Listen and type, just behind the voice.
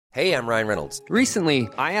Hey, I'm Ryan Reynolds. Recently,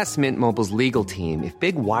 I asked Mint Mobile's legal team if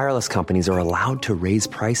big wireless companies are allowed to raise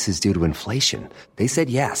prices due to inflation. They said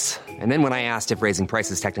yes. And then when I asked if raising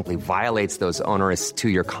prices technically violates those onerous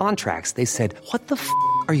two-year contracts, they said, "What the f***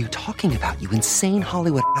 are you talking about, you insane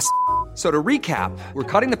Hollywood ass?" So to recap, we're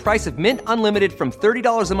cutting the price of Mint Unlimited from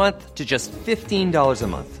 $30 a month to just $15 a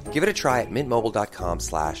month. Give it a try at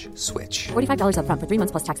mintmobile.com/switch. $45 up front for 3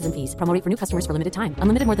 months plus taxes and fees. Promo rate for new customers for limited time.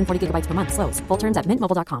 Unlimited more than 40 gigabytes per month. Slows full terms at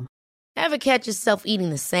mintmobile.com. Ever catch yourself eating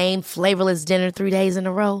the same flavorless dinner 3 days in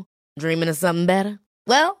a row? Dreaming of something better?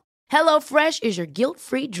 Well, HelloFresh is your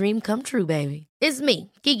guilt-free dream come true, baby. It's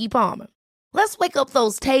me, Keke Palmer. Let's wake up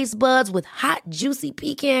those taste buds with hot, juicy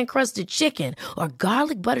pecan-crusted chicken or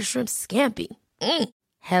garlic butter shrimp scampi.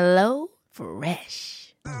 Hello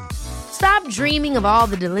Fresh. Stop dreaming of all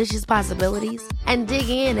the delicious possibilities and dig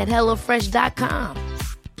in at HelloFresh.com.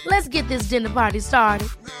 Let's get this dinner party started.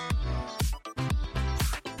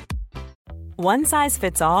 One size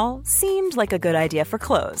fits all seemed like a good idea for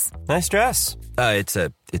clothes. Nice dress. It's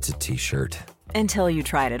a t-shirt. Until you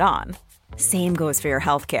tried it on. Same goes for your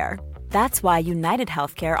healthcare. That's why United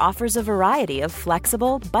Healthcare offers a variety of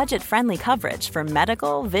flexible, budget-friendly coverage for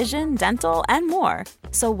medical, vision, dental, and more.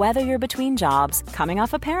 So whether you're between jobs, coming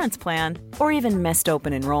off a parent's plan, or even missed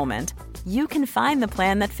open enrollment, you can find the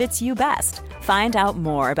plan that fits you best. Find out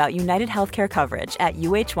more about United Healthcare coverage at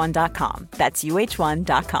uh1.com. That's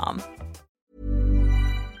uh1.com.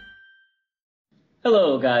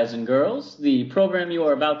 Hello, guys and girls. The program you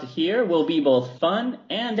are about to hear will be both fun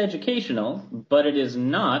and educational, but it is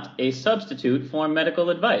not a substitute for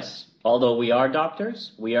medical advice. Although we are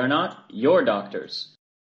doctors, we are not your doctors.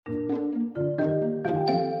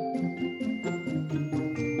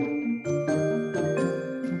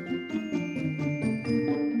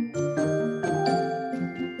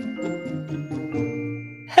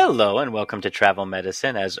 Hello, and welcome to Travel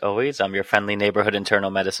Medicine. As always, I'm your friendly neighborhood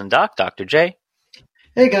internal medicine doc, Dr. J.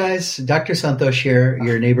 Hey guys, Dr. Santosh here,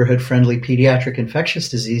 your neighborhood-friendly pediatric infectious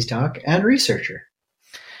disease doc and researcher.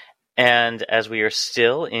 And as we are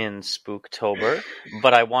still in Spooktober,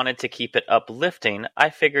 but I wanted to keep it uplifting, I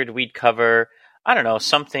figured we'd cover, I don't know,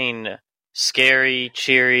 something scary,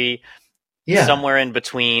 cheery, somewhere in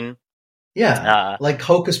between. Yeah, like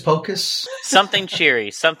Hocus Pocus. Something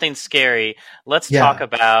cheery, something scary. Let's talk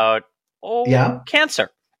about,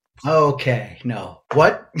 cancer. Okay, no.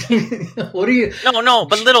 What? What are you? No,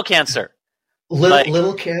 but little cancer.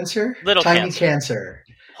 Little cancer? Little Tiny cancer.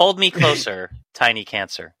 Hold me closer, tiny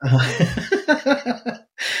cancer.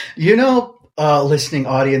 Listening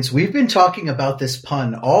audience, we've been talking about this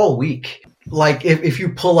pun all week. Like, if you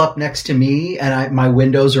pull up next to me and my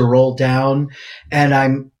windows are rolled down and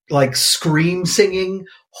I'm like scream singing,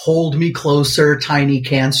 "Hold me closer, tiny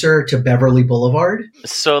cancer" to Beverly Boulevard.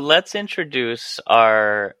 So let's introduce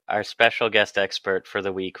our special guest expert for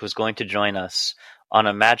the week, who's going to join us on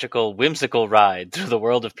a magical, whimsical ride through the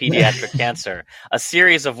world of pediatric cancer. A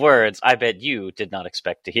series of words I bet you did not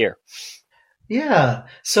expect to hear. Yeah.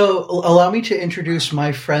 So allow me to introduce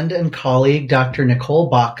my friend and colleague, Dr. Nicole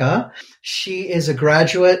Baca. She is a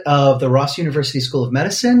graduate of the Ross University School of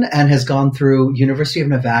Medicine and has gone through University of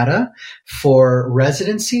Nevada for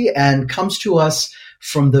residency and comes to us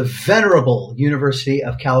from the venerable University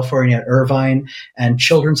of California at Irvine and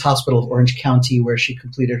Children's Hospital of Orange County, where she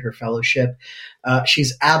completed her fellowship.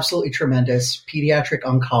 She's absolutely tremendous. Pediatric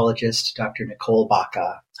oncologist, Dr. Nicole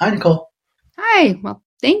Baca. Hi, Nicole. Hi. Well,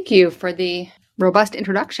 thank you for the robust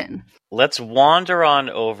introduction. Let's wander on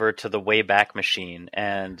over to the Wayback Machine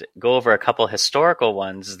and go over a couple historical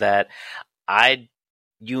ones that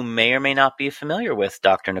you may or may not be familiar with,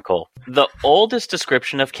 Dr. Nicole. The oldest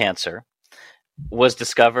description of cancer was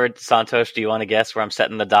discovered. Santosh, do you want to guess where I'm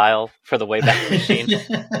setting the dial for the Wayback Machine?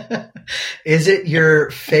 Is it your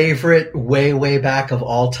favorite way back of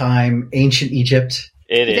all time, ancient Egypt?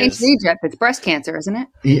 It's ancient Egypt. It's breast cancer, isn't it?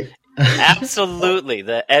 Yeah. Absolutely.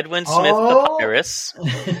 The Edwin Smith Papyrus.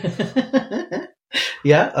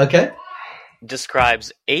 Yeah, okay.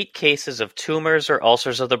 Describes 8 cases of tumors or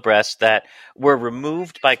ulcers of the breast that were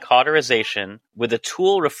removed by cauterization with a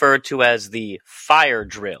tool referred to as the fire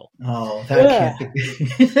drill. Oh, that can't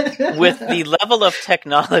be. With the level of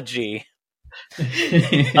technology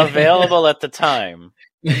available at the time.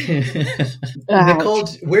 Nicole,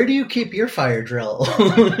 where do you keep your fire drill?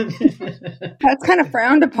 That's kind of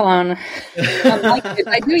frowned upon.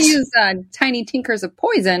 I do use tiny tinkers of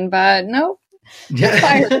poison, but no.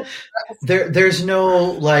 Yeah. There's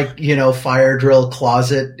no fire drill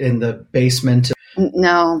closet in the basement.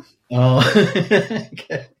 No. Oh.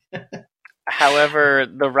 Okay. However,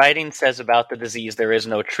 the writing says about the disease there is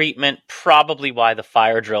no treatment, probably why the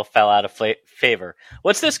fire drill fell out of favor.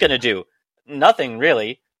 What's this going to do? Nothing,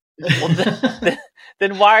 really. Well,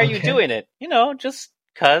 then why are you doing it? Just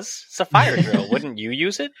because it's a fire drill. Wouldn't you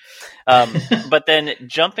use it? But then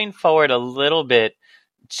jumping forward a little bit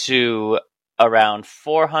to around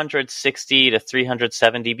 460 to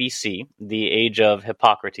 370 BC, the age of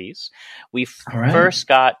Hippocrates, we first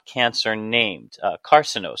got cancer named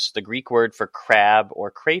carcinos, the Greek word for crab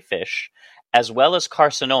or crayfish, as well as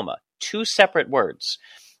carcinoma, two separate words.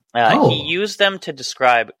 He used them to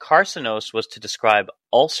describe, carcinos was to describe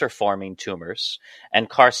ulcer-forming tumors, and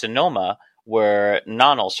carcinoma were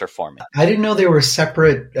non-ulcer forming. I didn't know they were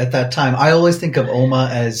separate at that time. I always think of OMA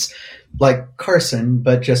as like Carson,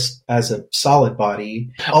 but just as a solid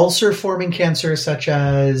body. Ulcer-forming cancer, such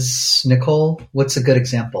as, Nicole, what's a good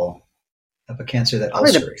example of a cancer that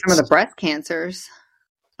ulcerates? Some of the breast cancers.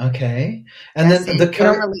 Okay. And then There's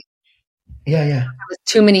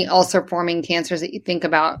too many ulcer-forming cancers that you think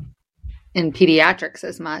about in pediatrics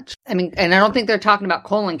as much. I mean, and I don't think they're talking about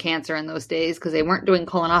colon cancer in those days because they weren't doing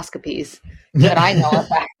colonoscopies that I know of.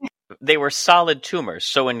 They were solid tumors.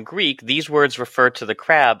 So in Greek, these words refer to the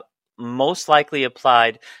crab, most likely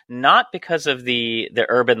applied not because of the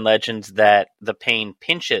urban legends that the pain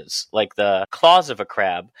pinches like the claws of a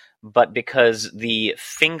crab, but because the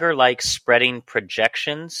finger-like spreading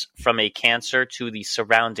projections from a cancer to the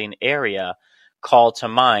surrounding area call to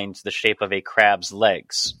mind the shape of a crab's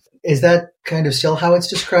legs. Is that kind of still how it's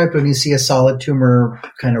described when you see a solid tumor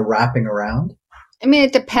kind of wrapping around? I mean,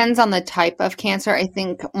 it depends on the type of cancer. I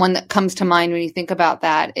think one that comes to mind when you think about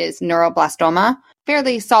that is neuroblastoma,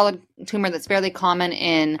 fairly solid tumor that's fairly common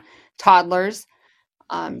in toddlers,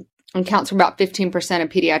 and counts for about 15% of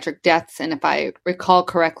pediatric deaths. And if I recall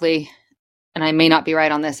correctly, and I may not be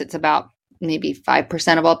right on this, it's about maybe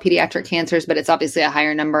 5% of all pediatric cancers, but it's obviously a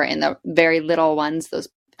higher number in the very little ones, those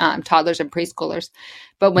toddlers and preschoolers.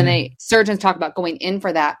 But when surgeons talk about going in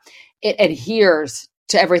for that, it adheres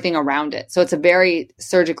to everything around it. So it's a very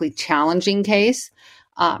surgically challenging case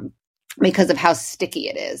because of how sticky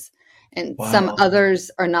it is. And some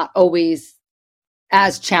others are not always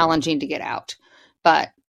as challenging to get out. But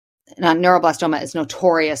neuroblastoma is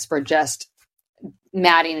notorious for just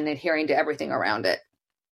matting and adhering to everything around it.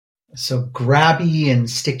 So grabby and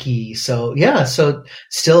sticky. So so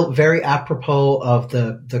still very apropos of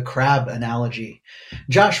the crab analogy.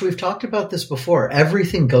 Josh, we've talked about this before.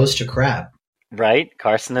 Everything goes to crab. Right?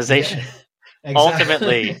 Carcinization. Yeah, exactly.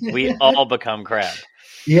 Ultimately, we all become crab.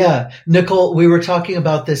 Yeah. Nicole, we were talking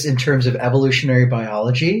about this in terms of evolutionary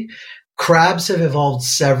biology. Crabs have evolved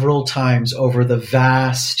several times over the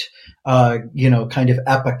vast kind of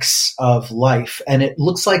epochs of life. And it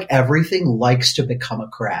looks like everything likes to become a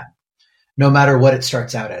crab, no matter what it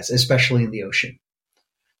starts out as, especially in the ocean.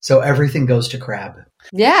 So everything goes to crab.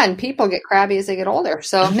 Yeah, and people get crabby as they get older,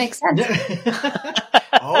 so it makes sense.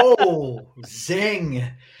 Oh, zing.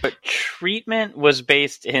 But treatment was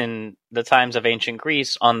based in the times of ancient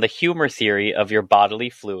Greece on the humor theory of your bodily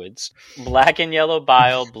fluids, black and yellow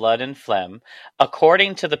bile, blood, and phlegm.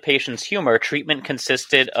 According to the patient's humor, treatment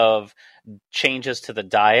consisted of changes to the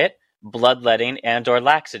diet, bloodletting, and or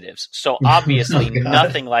laxatives. So obviously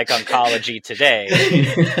nothing like oncology today,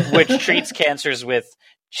 which treats cancers with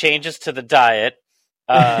changes to the diet,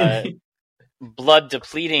 blood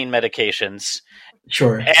depleting medications,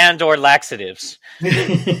 sure, and or laxatives. We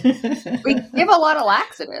give a lot of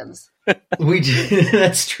laxatives. We do.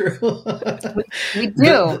 That's true. We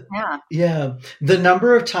do. Yeah. The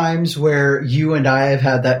number of times where you and I have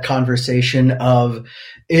had that conversation of,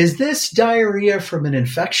 is this diarrhea from an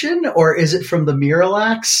infection or is it from the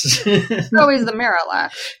Miralax? It's always the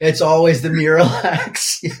Miralax. It's always the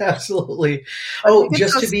Miralax. Yeah, absolutely.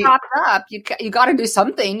 Just to be stopped up, you got to do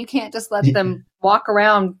something. You can't just let them walk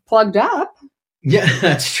around plugged up. Yeah,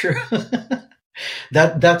 that's true.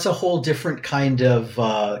 That's a whole different kind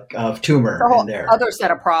of tumor in there. Other set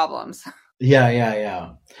of problems.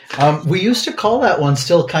 Yeah. We used to call that one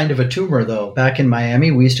still kind of a tumor, though. Back in Miami,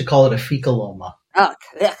 we used to call it a fecaloma. Oh,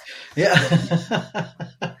 yeah.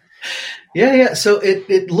 Yeah. So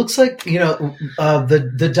it looks like,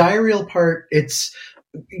 the diarrheal part, it's,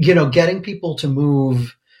 getting people to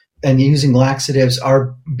move and using laxatives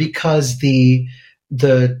are because the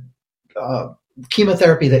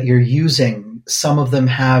chemotherapy that you're using, some of them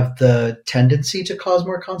have the tendency to cause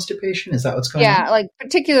more constipation. Is that what's going on? Yeah, like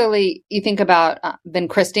particularly you think about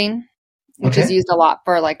vincristine, which is used a lot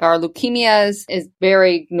for like our leukemias, is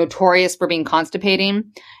very notorious for being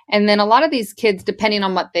constipating. And then a lot of these kids, depending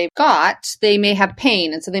on what they've got, they may have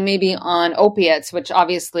pain. And so they may be on opiates, which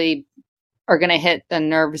obviously are going to hit the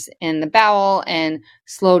nerves in the bowel and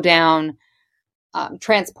slow down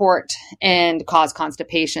transport and cause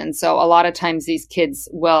constipation. So a lot of times these kids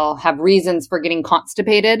will have reasons for getting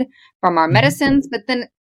constipated from our medicines, but then,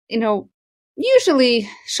 usually,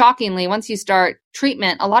 shockingly, once you start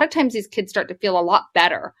treatment, a lot of times these kids start to feel a lot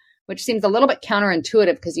better, which seems a little bit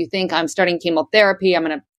counterintuitive because you think I'm starting chemotherapy.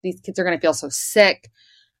 These kids are going to feel so sick.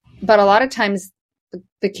 But a lot of times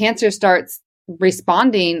the cancer starts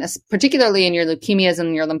responding, particularly in your leukemias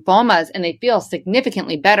and your lymphomas, and they feel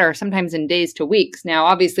significantly better, sometimes in days to weeks. Now,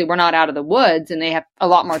 obviously, we're not out of the woods and they have a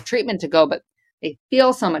lot more treatment to go, but they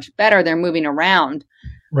feel so much better. They're moving around.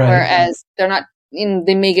 Right. Whereas they're not,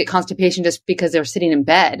 they may get constipation just because they're sitting in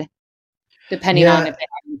bed, depending on if they're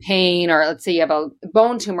having pain, or let's say you have a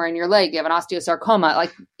bone tumor in your leg, you have an osteosarcoma,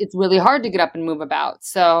 like it's really hard to get up and move about.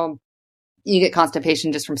 So you get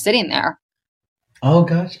constipation just from sitting there. Oh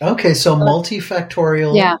gosh. Okay. So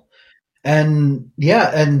multifactorial. Yeah. And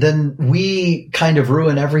then we kind of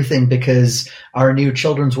ruin everything because our new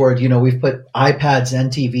children's ward, we've put iPads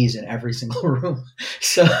and TVs in every single room.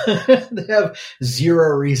 So they have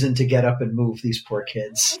zero reason to get up and move, these poor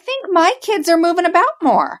kids. I think my kids are moving about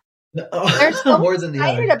more. They're so more than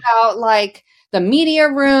excited about like the media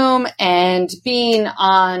room and being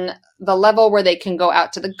on the level where they can go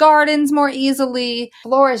out to the gardens more easily. The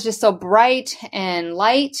floor is just so bright and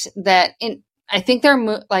light that I think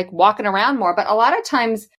they're like walking around more. But a lot of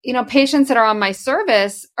times, patients that are on my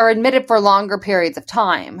service are admitted for longer periods of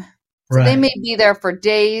time. So they may be there for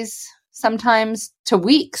days, sometimes to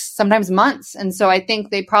weeks, sometimes months. And so I think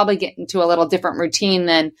they probably get into a little different routine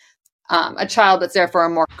than a child that's there for a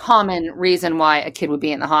more common reason why a kid would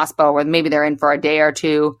be in the hospital, where maybe they're in for a day or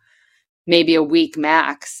two, maybe a week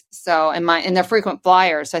max. So, and they're frequent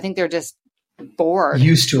flyers. So I think they're just bored.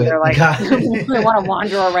 Used to it. They're like, they want to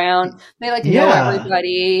wander around. They know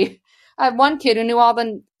everybody. I had one kid who knew all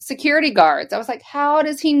the security guards. I was like, how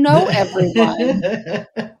does he know everyone?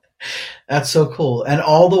 That's so cool. And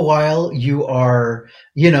all the while you are,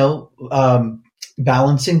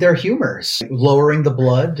 balancing their humors, lowering the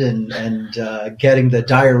blood and getting the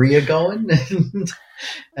diarrhea going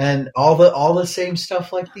and all the same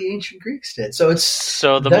stuff like the ancient Greeks did. So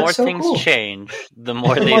the more things change, the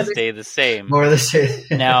more they stay the same. More the same.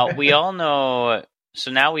 Now we all know.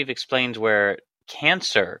 So now we've explained where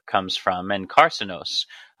cancer comes from and carcinos.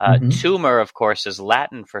 Tumor, of course, is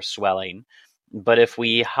Latin for swelling. But if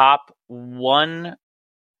we hop one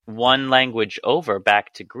language over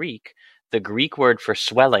back to Greek, the Greek word for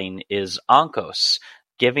swelling is onkos,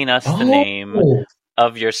 giving us the name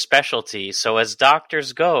of your specialty. So as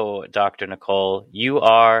doctors go, Dr. Nicole, you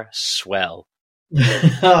are swell.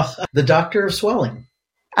 The doctor of swelling.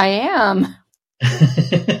 I am.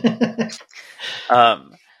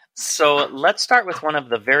 So let's start with one of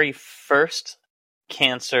the very first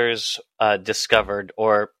cancers discovered,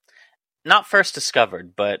 or not first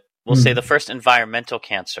discovered, but we'll say the first environmental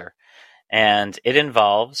cancer. And it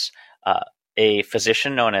involves a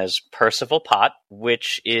physician known as Percival Pott,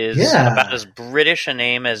 which is about as British a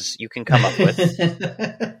name as you can come up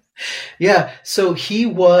with. Yeah, so he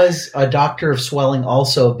was a doctor of swelling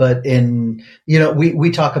also, but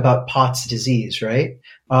we talk about Pott's disease, right?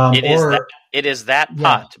 It is that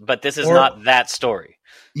Pott, but this is not that story.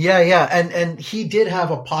 Yeah, and he did have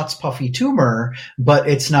a Pott's puffy tumor, but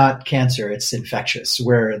it's not cancer; it's infectious,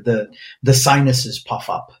 where the sinuses puff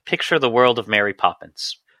up. Picture the world of Mary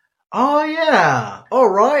Poppins. Oh yeah, all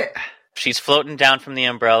right. She's floating down from the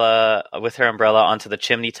umbrella with her umbrella onto the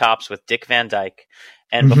chimney tops with Dick Van Dyke,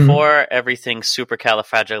 and before everything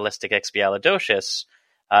supercalifragilisticexpialidocious,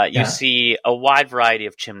 you see a wide variety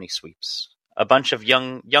of chimney sweeps. A bunch of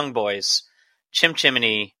young boys,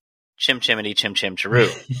 chimney, chim chim chiroo.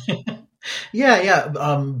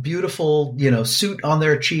 Beautiful, suit on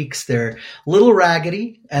their cheeks. They're a little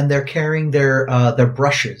raggedy, and they're carrying their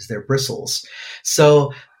brushes, their bristles.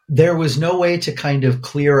 So there was no way to kind of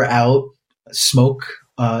clear out smoke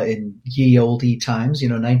in ye olde times,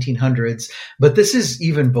 1900s. But this is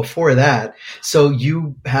even before that. So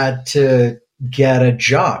you had to get a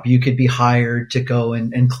job. You could be hired to go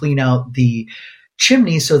and clean out the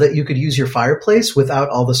chimney so that you could use your fireplace without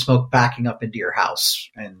all the smoke backing up into your house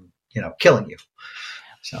and, killing you.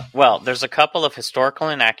 So. Well, there's a couple of historical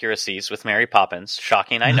inaccuracies with Mary Poppins.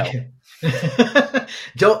 Shocking, I know.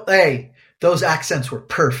 Okay. Those accents were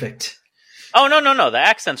perfect. Oh, no. The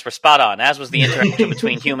accents were spot on, as was the interaction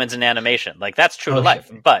between humans and animation. Like, that's true to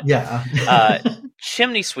life. But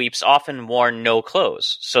chimney sweeps often wore no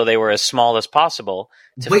clothes, so they were as small as possible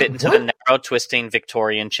to fit into the narrow, twisting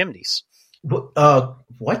Victorian chimneys.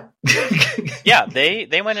 What? Yeah,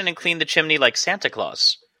 they went in and cleaned the chimney like Santa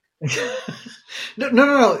Claus.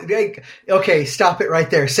 No. Like, okay, stop it right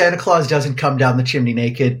there. Santa Claus doesn't come down the chimney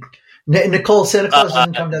naked. Nicole, Santa Claus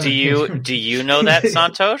doesn't come down. Do you know that,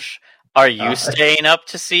 Santosh? Are you staying up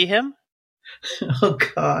to see him? Oh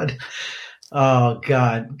God.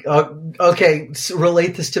 Okay, so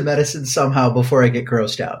relate this to medicine somehow before I get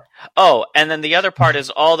grossed out. Oh, and then the other part is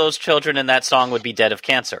all those children in that song would be dead of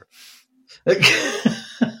cancer.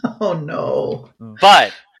 Oh no.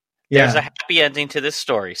 But there's a happy ending to this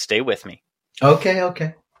story. Stay with me.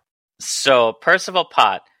 Okay. So Percival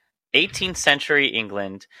Pott, 18th century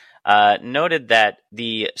England, noted that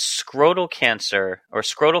the scrotal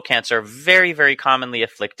cancer very, very commonly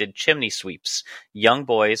afflicted chimney sweeps. Young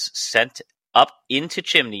boys sent up into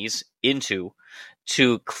chimneys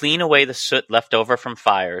to clean away the soot left over from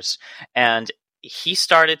fires. And he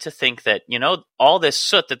started to think that, all this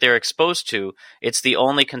soot that they're exposed to, it's the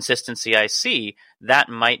only consistency I see that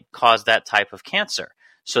might cause that type of cancer.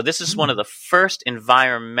 So this is one of the first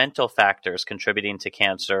environmental factors contributing to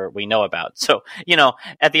cancer we know about. So,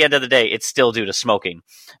 at the end of the day, it's still due to smoking.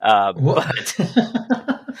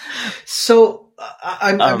 So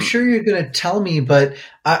I'm sure you're going to tell me, but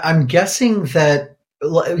I'm guessing that,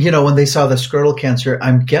 when they saw the scrotal cancer,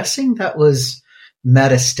 I'm guessing that was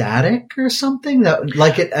metastatic or something, that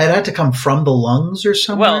like it had to come from the lungs or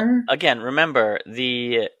somewhere. Well, again, remember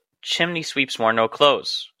the chimney sweeps wore no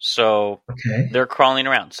clothes, so they're crawling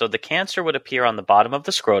around. So the cancer would appear on the bottom of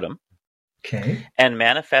the scrotum, and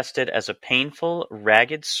manifested as a painful,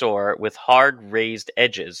 ragged sore with hard raised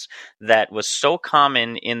edges that was so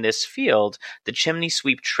common in this field, the chimney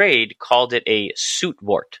sweep trade called it a soot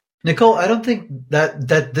wart. Nicole, I don't think that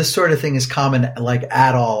this sort of thing is common, like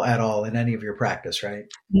at all in any of your practice, right?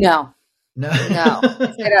 No. Is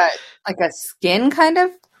it like a skin kind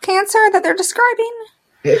of cancer that they're describing?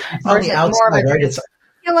 On the outside, right? It's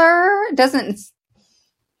it doesn't.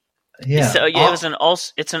 Yeah. So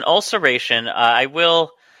it's an ulceration. I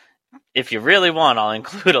will, if you really want, I'll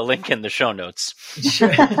include a link in the show notes.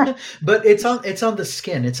 Sure. But it's on the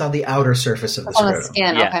skin. It's on the outer surface of the scrotum. On the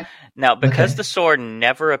skin. Yeah. Okay. Now, because the sore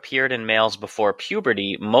never appeared in males before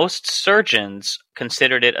puberty, most surgeons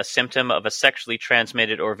considered it a symptom of a sexually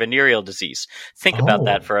transmitted or venereal disease. Think about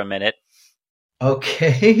that for a minute.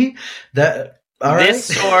 Okay. This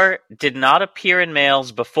sore did not appear in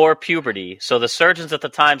males before puberty, so the surgeons at the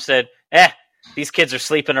time said, these kids are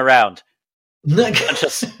sleeping around. Bunch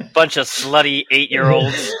of slutty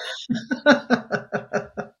 8-year-olds.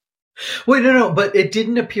 Wait, no, but it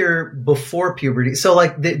didn't appear before puberty. So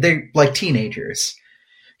like they like teenagers.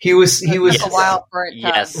 He was a while for it.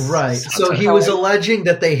 Right. So he was alleging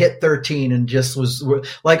that they hit 13 and just was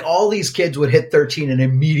like all these kids would hit 13 and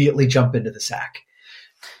immediately jump into the sack.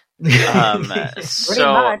 Pretty much.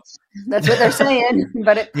 That's what they're saying,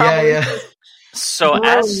 but it probably So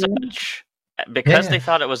as such, because they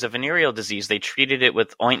thought it was a venereal disease, they treated it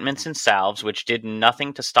with ointments and salves, which did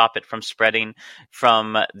nothing to stop it from spreading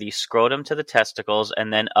from the scrotum to the testicles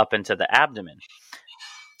and then up into the abdomen.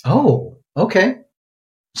 Oh, okay.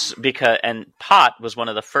 And Pott was one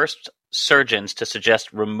of the first surgeons to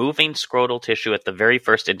suggest removing scrotal tissue at the very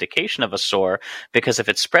first indication of a sore, because if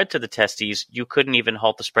it spread to the testes, you couldn't even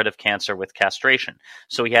halt the spread of cancer with castration.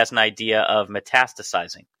 So he has an idea of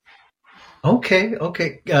metastasizing. Okay.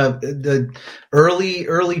 The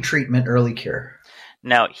early treatment, early cure.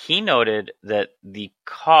 Now, he noted that he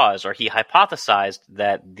hypothesized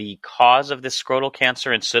that the cause of this scrotal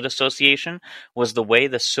cancer and soot association was the way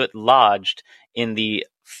the soot lodged in the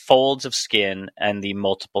folds of skin and the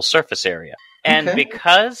multiple surface area. And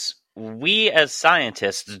because we as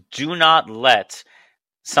scientists do not let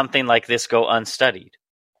something like this go unstudied.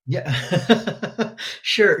 Yeah,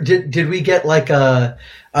 sure. Did we get like a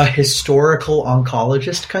historical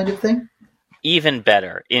oncologist kind of thing? Even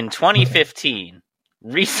better. In 2015,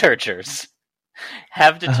 researchers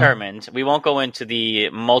have determined, we won't go into the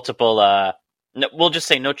multiple, we'll just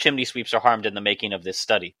say no chimney sweeps are harmed in the making of this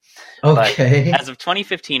study. Okay. But as of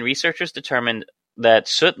 2015, researchers determined that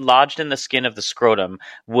soot lodged in the skin of the scrotum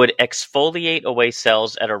would exfoliate away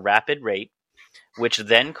cells at a rapid rate, which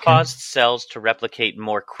then caused cells to replicate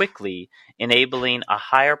more quickly, enabling a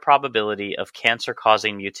higher probability of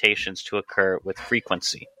cancer-causing mutations to occur with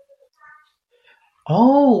frequency.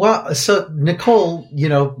 Oh, wow. So, Nicole,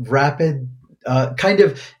 rapid kind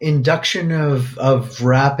of induction of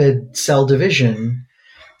rapid cell division.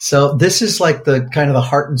 So this is like the kind of the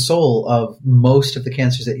heart and soul of most of the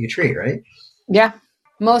cancers that you treat, right? Yeah.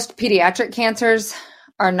 Most pediatric cancers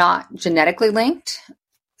are not genetically linked.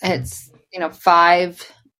 It's,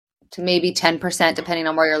 5 to maybe 10%, depending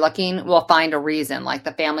on where you're looking, will find a reason. Like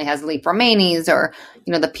the family has Leaf Romanes or,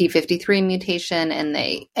 the P53 mutation, and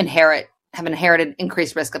they have inherited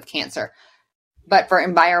increased risk of cancer. But for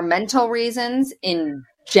environmental reasons in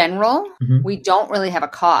general, we don't really have a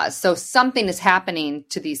cause. So something is happening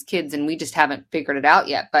to these kids and we just haven't figured it out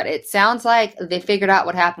yet. But it sounds like they figured out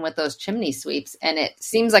what happened with those chimney sweeps. And it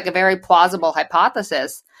seems like a very plausible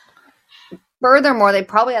hypothesis. Furthermore, they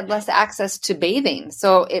probably had less access to bathing.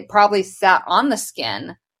 So it probably sat on the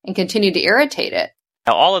skin and continued to irritate it.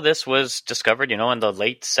 Now, all of this was discovered, in the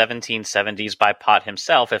late 1770s by Pott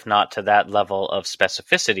himself, if not to that level of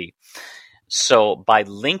specificity. So by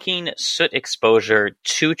linking soot exposure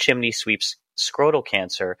to chimney sweeps scrotal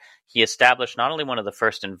cancer, he established not only one of the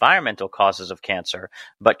first environmental causes of cancer,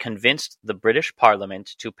 but convinced the British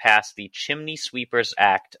Parliament to pass the Chimney Sweepers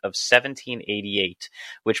Act of 1788,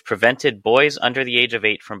 which prevented boys under the age of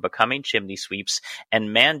 8 from becoming chimney sweeps and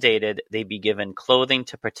mandated they be given clothing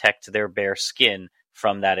to protect their bare skin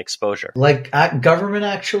from that exposure. Like government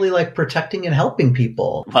actually protecting and helping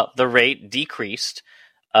people. Well, the rate decreased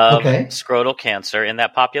of scrotal cancer in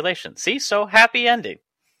that population. See, so happy ending.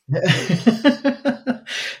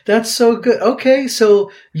 That's so good. Okay,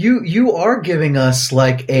 so you are giving us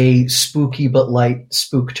a spooky but light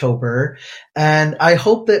Spooktober, and I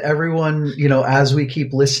hope that everyone, as we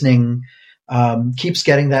keep listening, keeps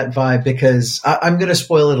getting that vibe, because I'm going to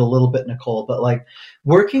spoil it a little bit, Nicole, but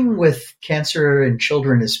working with cancer in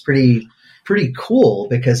children is pretty cool,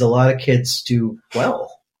 because a lot of kids do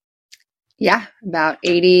well. Yeah, about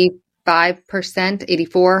 85%,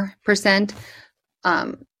 84%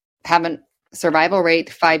 have a survival rate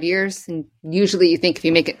 5 years. And usually you think if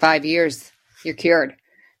you make it 5 years, you're cured.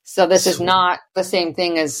 So this is not the same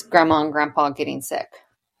thing as grandma and grandpa getting sick.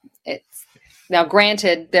 Now,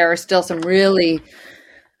 granted, there are still some really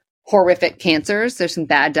horrific cancers. There's some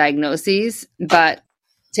bad diagnoses, but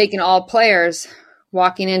taking all players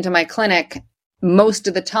walking into my clinic, most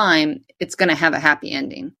of the time, it's going to have a happy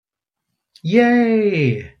ending.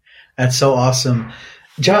 Yay! That's so awesome.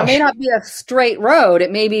 Josh. It may not be a straight road.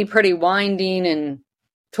 It may be pretty winding and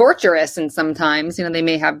torturous, and sometimes, they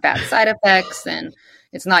may have bad side effects and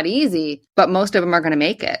it's not easy, but most of them are going to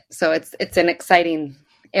make it. So it's an exciting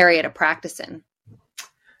area to practice in.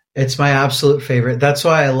 It's my absolute favorite. That's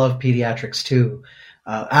why I love pediatrics too.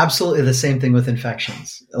 Absolutely the same thing with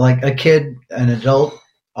infections. Like a kid, an adult,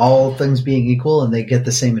 all things being equal, and they get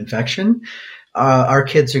the same infection, our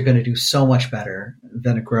kids are going to do so much better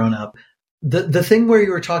than a grown-up. The thing where you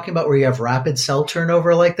were talking about where you have rapid cell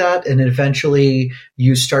turnover like that, and eventually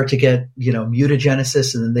you start to get,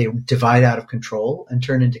 mutagenesis, and then they divide out of control and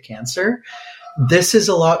turn into cancer. This is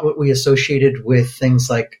a lot what we associated with things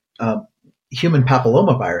like human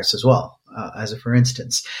papillomavirus as well, as a for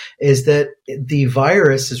instance, is that the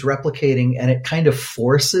virus is replicating and it kind of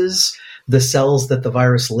forces the cells that the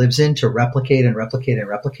virus lives in to replicate and replicate and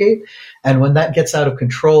replicate. And when that gets out of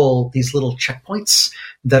control, these little checkpoints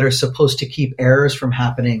that are supposed to keep errors from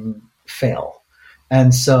happening fail.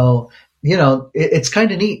 And so, it's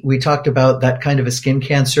kind of neat. We talked about that kind of a skin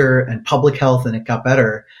cancer and public health, and it got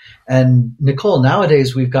better. And Nicole,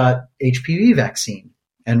 nowadays we've got HPV vaccine,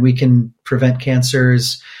 and we can prevent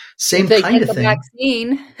cancers. Same kind of thing.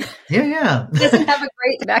 Vaccine. Yeah. It doesn't have a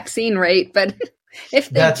great vaccine rate, but if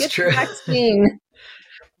they get the vaccine.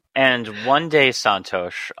 And one day,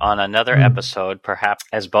 Santosh, on another episode, perhaps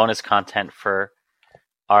as bonus content for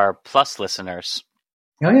our Plus listeners,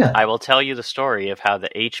 I will tell you the story of how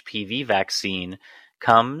the HPV vaccine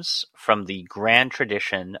comes from the grand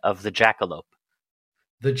tradition of the jackalope.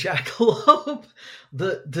 The jackalope?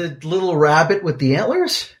 The little rabbit with the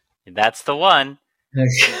antlers? That's the one.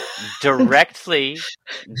 Directly,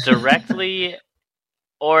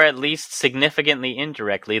 or at least significantly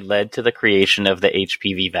indirectly, led to the creation of the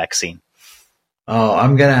HPV vaccine. Oh,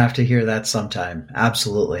 I'm going to have to hear that sometime.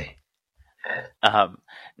 Absolutely.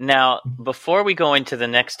 Now, before we go into the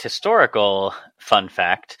next historical fun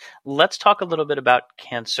fact, let's talk a little bit about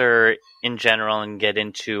cancer in general and get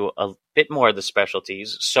into a bit more of the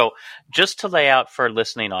specialties. So just to lay out for a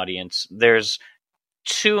listening audience, there's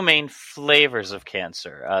two main flavors of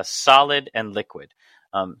cancer, solid and liquid.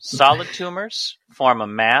 Solid tumors form a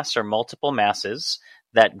mass or multiple masses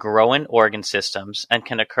that grow in organ systems and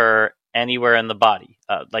can occur anywhere in the body,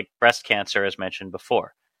 like breast cancer, as mentioned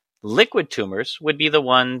before. Liquid tumors would be the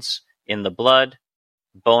ones in the blood,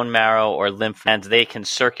 bone marrow, or lymph, and they can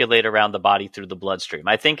circulate around the body through the bloodstream.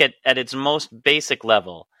 I think at its most basic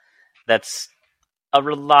level, that's a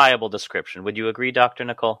reliable description. Would you agree, Dr.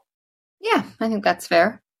 Nicole? Yeah, I think that's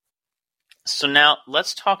fair. So now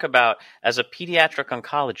let's talk about, as a pediatric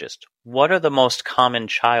oncologist, what are the most common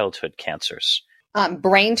childhood cancers?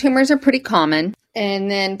 Brain tumors are pretty common. And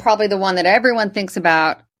then probably the one that everyone thinks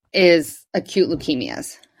about is acute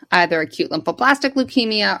leukemias, either acute lymphoblastic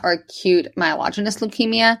leukemia or acute myelogenous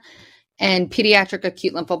leukemia. And pediatric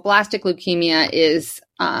acute lymphoblastic leukemia is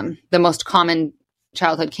the most common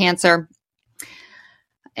childhood cancer.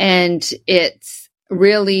 And it's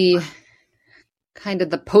really kind of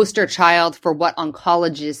the poster child for what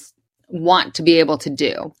oncologists want to be able to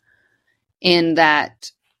do. In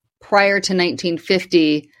that prior to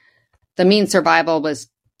 1950, the mean survival was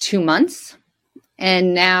 2 months.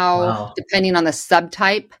 And now, depending on the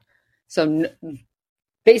subtype, so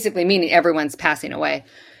basically meaning everyone's passing away.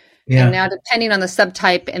 Yeah. And now, depending on the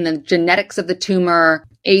subtype and the genetics of the tumor,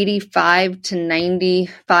 85 to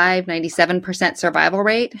 97% survival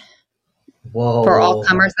rate. Whoa. For all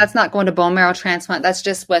comers. That's not going to bone marrow transplant. That's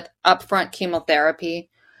just with upfront chemotherapy.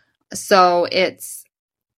 So it's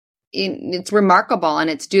remarkable, and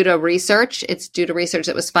it's due to research. It's due to research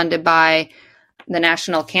that was funded by the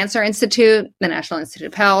National Cancer Institute, the National Institute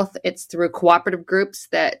of Health. It's through cooperative groups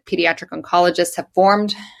that pediatric oncologists have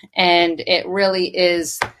formed. And it really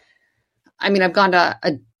is, I mean, I've gone to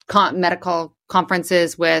medical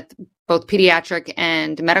conferences with both pediatric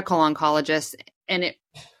and medical oncologists, and it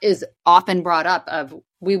is often brought up of,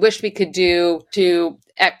 we wish we could do to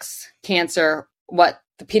X cancer what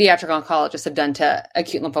the pediatric oncologists have done to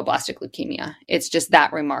acute lymphoblastic leukemia. It's just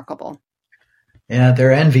that remarkable. Yeah,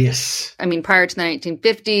 they're envious. I mean, prior to the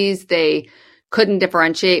 1950s, they couldn't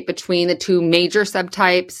differentiate between the two major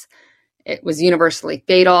subtypes. It was universally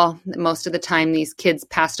fatal. Most of the time, these kids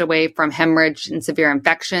passed away from hemorrhage and severe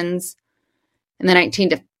infections. In the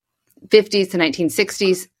 1950s to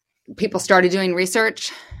 1960s, people started doing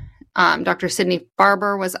research. Dr. Sidney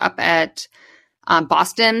Farber was up at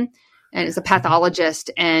Boston, and is a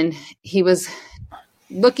pathologist, and he was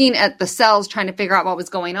looking at the cells trying to figure out what was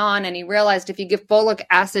going on, and he realized if you give folic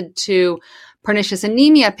acid to pernicious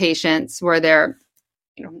anemia patients where they're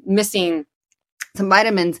missing some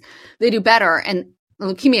vitamins, they do better. And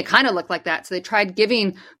leukemia kind of looked like that. So they tried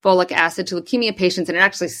giving folic acid to leukemia patients, and it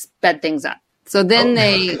actually sped things up. So then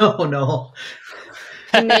they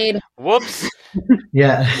made whoops.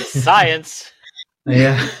 Yeah. Science.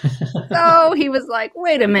 Yeah. So he was like,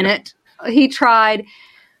 wait a minute. He tried,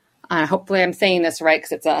 hopefully I'm saying this right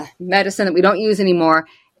because it's a medicine that we don't use anymore,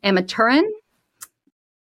 amiturin.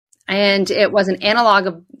 And it was an analog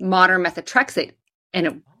of modern methotrexate, and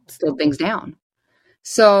it slowed things down.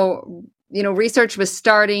 So, research was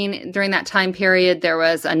starting during that time period. There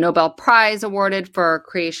was a Nobel Prize awarded for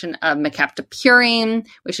creation of mercaptopurine,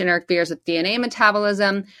 which interferes with DNA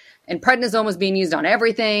metabolism. And prednisone was being used on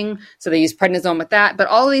everything. So they used prednisone with that. But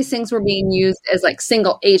all of these things were being used as like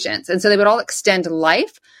single agents. And so they would all extend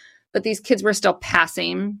life, but these kids were still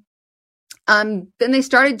passing. Then they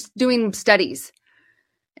started doing studies.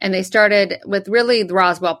 And they started with really the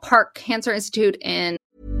Roswell Park Cancer Institute in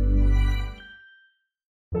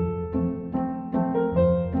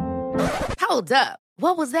Hold up.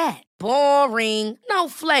 What was that? Boring. No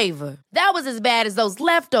flavor. That was as bad as those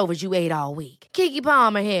leftovers you ate all week. Keke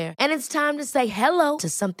Palmer here. And it's time to say hello to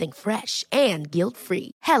something fresh and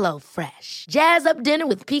guilt-free. Hello Fresh. Jazz up dinner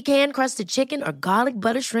with pecan-crusted chicken or garlic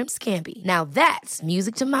butter shrimp scampi. Now that's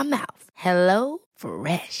music to my mouth. Hello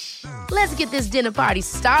Fresh. Let's get this dinner party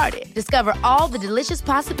started. Discover all the delicious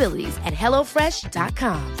possibilities at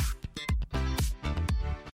HelloFresh.com.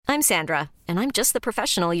 I'm Sandra, and I'm just the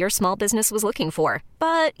professional your small business was looking for.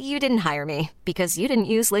 But you didn't hire me because you didn't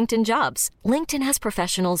use LinkedIn Jobs. LinkedIn has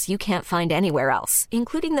professionals you can't find anywhere else,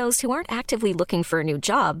 including those who aren't actively looking for a new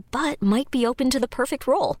job, but might be open to the perfect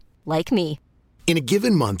role, like me. In a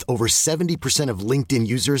given month, over 70% of LinkedIn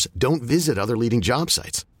users don't visit other leading job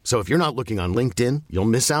sites. So if you're not looking on LinkedIn, you'll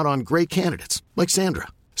miss out on great candidates like Sandra.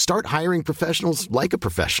 Start hiring professionals like a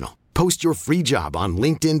professional. Post your free job on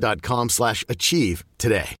linkedin.com/achieve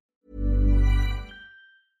today.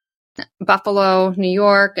 Buffalo, New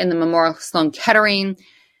York, and the Memorial Sloan Kettering,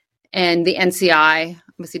 and the NCI,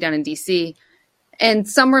 obviously down in DC. And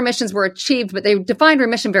some remissions were achieved, but they defined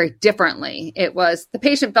remission very differently. It was the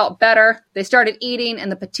patient felt better, they started eating,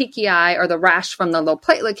 and the petechiae, or the rash from the low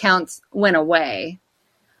platelet counts, went away.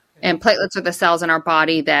 And platelets are the cells in our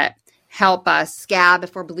body that help us scab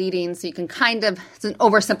if we're bleeding. So you can it's an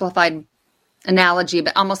oversimplified analogy,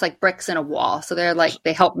 but almost like bricks in a wall. So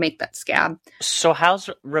they help make that scab. So how's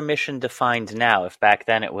remission defined now, if back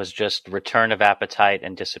then it was just return of appetite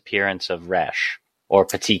and disappearance of rash or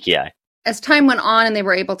petechiae? as time went on and they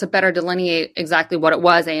were able to better delineate exactly what it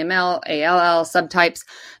was, AML, ALL, subtypes,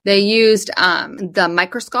 they used the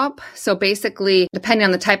microscope. So basically, depending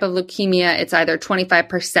on the type of leukemia, it's either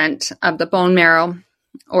 25% of the bone marrow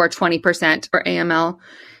or 20% for AML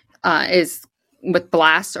is with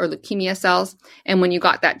blasts or leukemia cells. And when you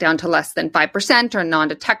got that down to less than 5% or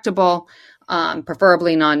non-detectable,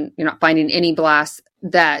 preferably you're not finding any blasts,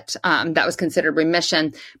 that was considered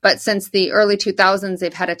remission. But since the early 2000s,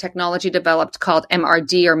 they've had a technology developed called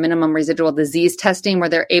MRD, or minimum residual disease testing, where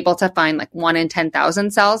they're able to find like 1 in 10,000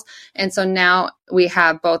 cells. And so now we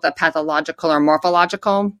have both a pathological or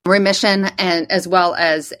morphological remission and as well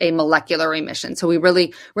as a molecular remission. So we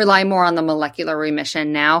really rely more on the molecular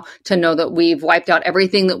remission now to know that we've wiped out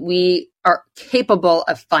everything that we are capable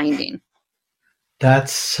of finding.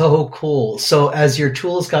 That's so cool. So as your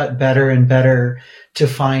tools got better and better to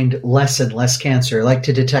find less and less cancer, like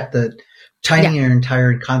to detect the tinier and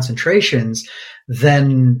tinier concentrations,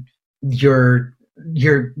 then your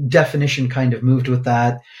definition kind of moved with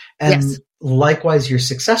that. And likewise, your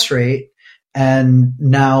success rate. And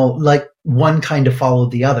now, like, one kind of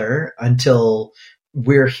followed the other until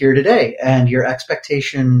we're here today. And your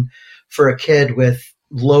expectation for a kid with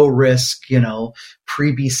low risk,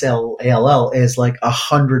 pre-B cell ALL is like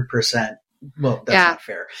 100%. Well, that's not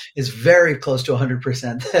fair. It's very close to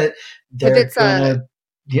 100% that they're if it's a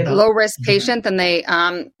low risk patient, then they,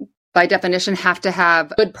 by definition, have to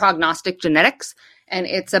have good prognostic genetics, and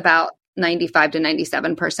it's about 95 to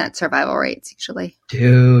 97% survival rates usually.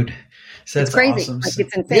 Dude, so it's crazy. Awesome. Like,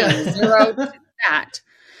 it's insane. 0 to that,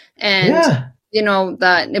 and. It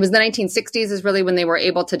was the 1960s is really when they were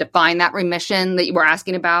able to define that remission that you were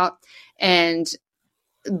asking about.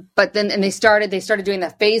 But then they started doing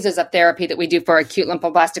the phases of therapy that we do for acute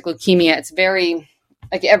lymphoblastic leukemia. It's very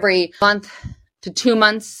like every month to 2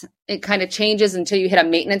 months, it kind of changes until you hit a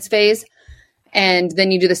maintenance phase. And then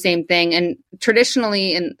you do the same thing. And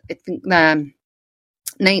traditionally I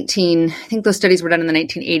think those studies were done in the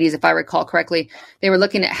 1980s, if I recall correctly, they were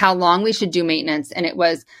looking at how long we should do maintenance. And it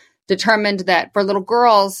was determined that for little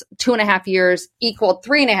girls, 2.5 years equaled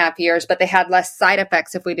 3.5 years, but they had less side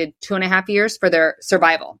effects if we did 2.5 years for their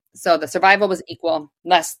survival. So the survival was equal,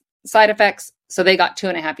 less side effects. So they got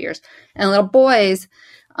 2.5 years. And little boys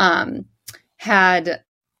had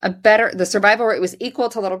the survival rate was equal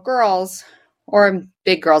to little girls, or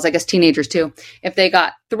big girls, I guess teenagers too, if they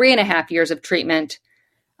got 3.5 years of treatment.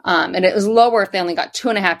 And it was lower if they only got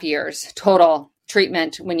 2.5 years total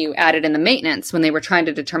treatment when you added in the maintenance, when they were trying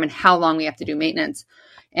to determine how long we have to do maintenance.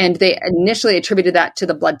 And they initially attributed that to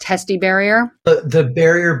the blood testing barrier. The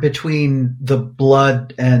barrier between the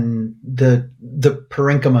blood and the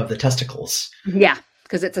parenchyma of the testicles. Yeah,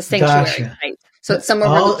 because it's a sanctuary site. So it's somewhere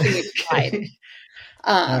where leukemia died.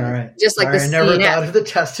 All right. Just like the I never CNS. thought of the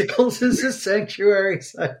testicles as a sanctuary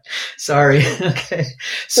site. Sorry. Okay.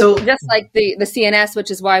 So just like the CNS, which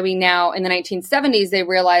is why we now in the 1970s, they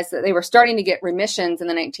realized that they were starting to get remissions in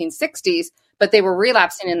the 1960s, but they were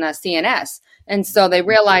relapsing in the CNS. And so they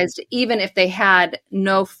realized even if they had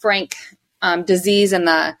no frank disease in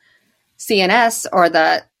the CNS or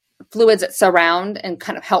the fluids that surround and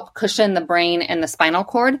kind of help cushion the brain and the spinal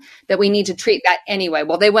cord, that we need to treat that anyway.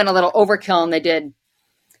 Well, they went a little overkill and they did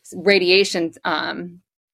radiation, and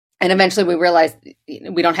eventually we realized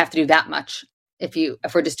we don't have to do that much if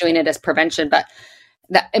we're just doing it as prevention, but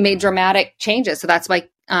that it made dramatic changes. So that's why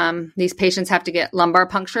these patients have to get lumbar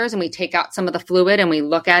punctures, and we take out some of the fluid and we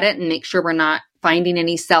look at it and make sure we're not finding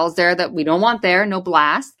any cells there that we don't want there, no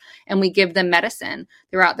blasts, and we give them medicine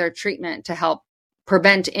throughout their treatment to help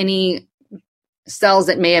prevent any cells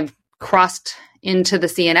that may have crossed into the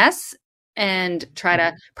CNS and try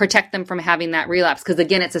to protect them from having that relapse. Because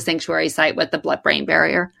again, it's a sanctuary site with the blood-brain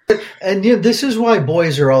barrier. And this is why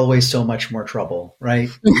boys are always so much more trouble, right?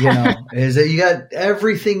 Is that you got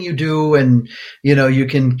everything you do, and you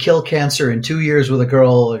can kill cancer in 2 years with a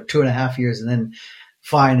girl, or 2.5 years, and then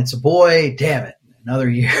fine, it's a boy. Damn it, another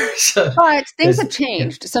year. But things have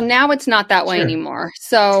changed, so now it's not that way anymore.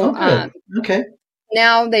 So okay.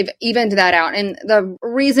 Now they've evened that out. And the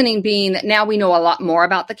reasoning being that now we know a lot more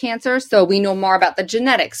about the cancer. So we know more about the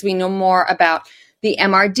genetics. We know more about the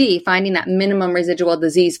MRD, finding that minimum residual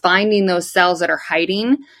disease, finding those cells that are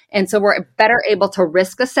hiding. And so we're better able to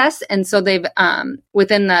risk assess. And so they've,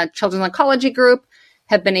 within the Children's Oncology Group,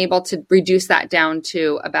 have been able to reduce that down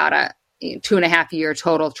to about a 2.5 year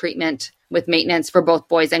total treatment with maintenance for both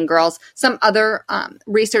boys and girls. Some other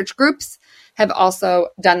research groups have also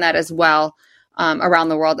done that as well. Around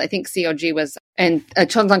the world. I think COG and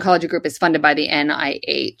Children's Oncology Group is funded by the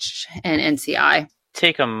NIH and NCI.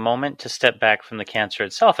 Take a moment to step back from the cancer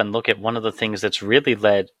itself and look at one of the things that's really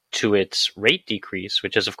led to its rate decrease,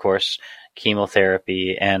 which is, of course,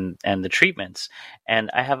 chemotherapy and the treatments. And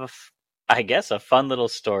I have I guess a fun little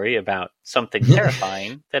story about something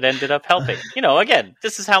terrifying that ended up helping. Again,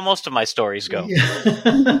 this is how most of my stories go.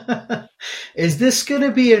 Is this going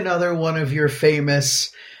to be another one of your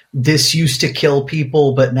famous "this used to kill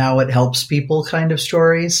people, but now it helps people" kind of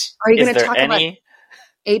stories? Are you going to talk about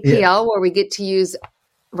APL, where we get to use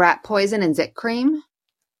rat poison and zit cream?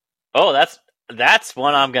 Oh, that's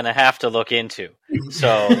one I'm going to have to look into.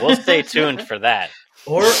 So we'll stay tuned for that.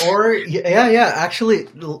 Or yeah. Actually,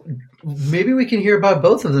 maybe we can hear about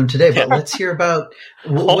both of them today. But let's hear about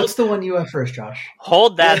what's the one you have first, Josh.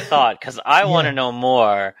 Hold that thought, because I want to know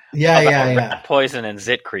more. about rat poison and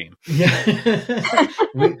zit cream. Yeah,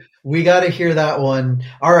 we got to hear that one.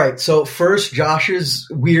 All right. So first, Josh's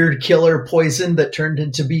weird killer poison that turned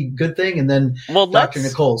into be good thing, and then Dr.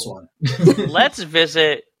 Nicole's one. Let's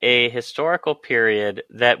visit a historical period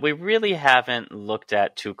that we really haven't looked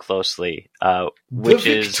at too closely, which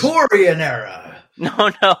the Victorian era. No,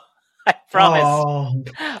 I promise. Oh.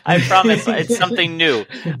 I promise it's something new.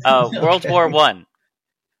 World War I.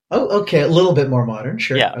 Oh, okay. A little bit more modern.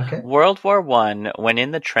 Sure. Yeah. Okay. World War I, when in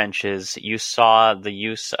the trenches, you saw the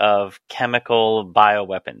use of chemical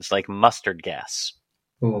bioweapons like mustard gas.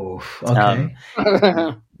 Ooh, okay.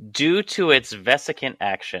 Due to its vesicant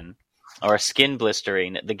action, or skin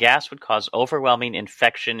blistering, the gas would cause overwhelming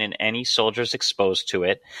infection in any soldiers exposed to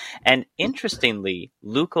it. And interestingly,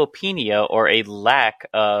 leukopenia, or a lack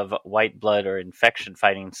of white blood or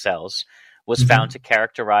infection-fighting cells, was found to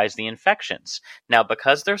characterize the infections. Now,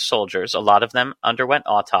 because they're soldiers, a lot of them underwent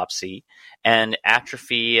autopsy, and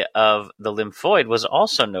atrophy of the lymphoid was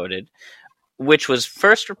also noted, which was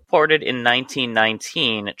first reported in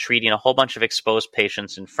 1919, treating a whole bunch of exposed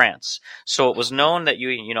patients in France. So it was known that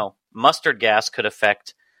mustard gas could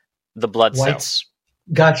affect the blood cells.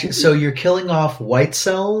 Gotcha. So you're killing off white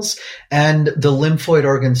cells and the lymphoid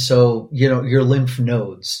organs. So, your lymph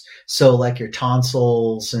nodes. So like your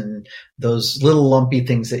tonsils and those little lumpy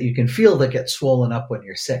things that you can feel that get swollen up when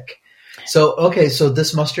you're sick. So, okay. So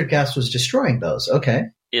this mustard gas was destroying those. Okay.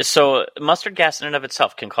 So mustard gas in and of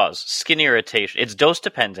itself can cause skin irritation. It's dose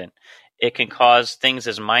dependent. It can cause things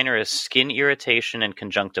as minor as skin irritation and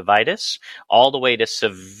conjunctivitis, all the way to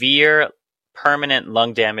severe permanent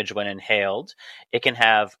lung damage when inhaled. It can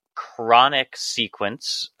have chronic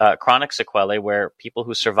sequelae, where people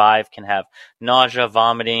who survive can have nausea,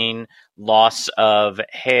 vomiting, loss of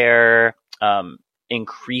hair,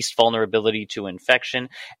 increased vulnerability to infection.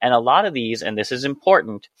 And a lot of these, and this is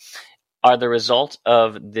important, are the result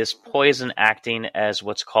of this poison acting as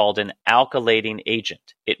what's called an alkylating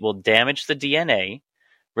agent. It will damage the DNA,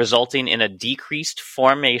 resulting in a decreased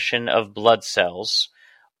formation of blood cells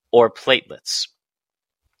or platelets.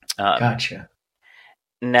 Gotcha.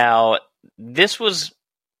 Now,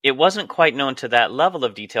 it wasn't quite known to that level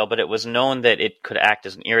of detail, but it was known that it could act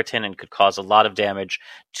as an irritant and could cause a lot of damage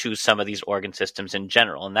to some of these organ systems in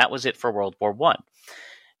general. And that was it for World War I.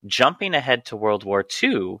 Jumping ahead to World War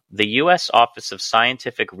II, the U.S. Office of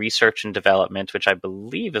Scientific Research and Development, which I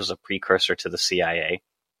believe is a precursor to the CIA.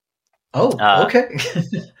 Oh, okay.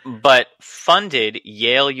 But funded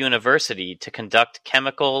Yale University to conduct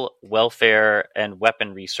chemical welfare and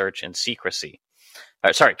weapon research in secrecy.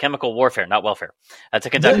 Chemical warfare, not welfare. To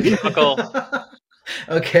conduct chemical...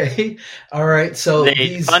 Okay. All right. So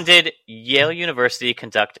they funded Yale University to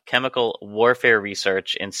conduct chemical warfare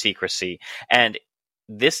research in secrecy. And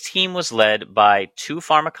this team was led by two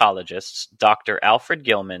pharmacologists, Dr. Alfred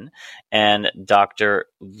Gilman and Dr.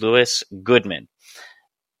 Louis Goodman.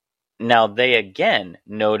 Now, they again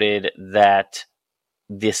noted that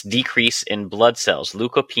this decrease in blood cells,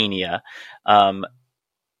 leukopenia,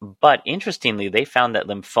 but interestingly, they found that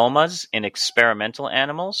lymphomas in experimental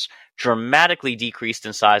animals dramatically decreased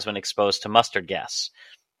in size when exposed to mustard gas.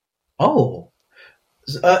 Oh.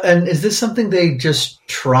 And is this something they just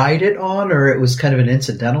tried it on, or it was kind of an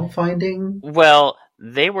incidental finding? Well,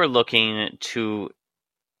 they were looking to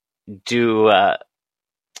do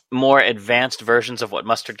more advanced versions of what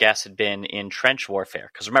mustard gas had been in trench warfare.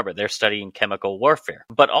 Because remember, they're studying chemical warfare,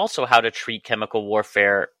 but also how to treat chemical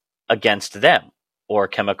warfare against them, or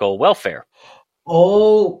chemical welfare.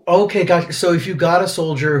 Oh, okay, gotcha. So if you got a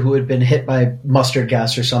soldier who had been hit by mustard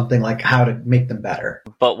gas or something, like how to make them better.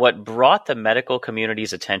 But what brought the medical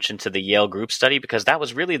community's attention to the Yale group study, because that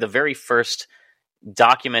was really the very first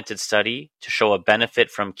documented study to show a benefit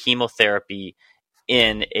from chemotherapy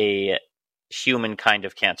in a human kind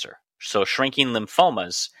of cancer. So shrinking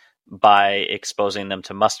lymphomas by exposing them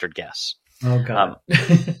to mustard gas. Oh, God.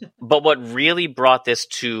 But what really brought this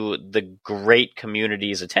to the great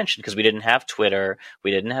community's attention, because we didn't have Twitter,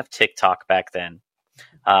 we didn't have TikTok back then.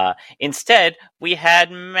 Instead, we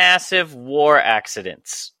had massive war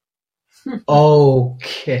accidents.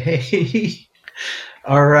 Okay.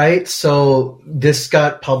 All right. So this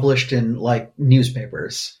got published in like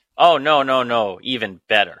newspapers. Oh, no. Even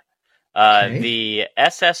better. The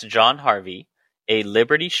SS John Harvey, a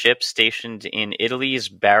Liberty ship stationed in Italy's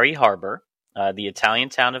Bari Harbor, the Italian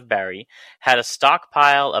town of Bari, had a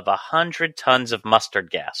stockpile of 100 tons of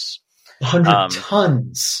mustard gas. 100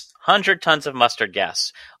 tons? 100 tons of mustard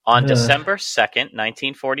gas. On December 2nd,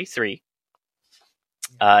 1943,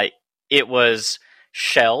 it was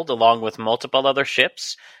shelled along with multiple other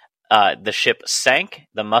ships. The ship sank,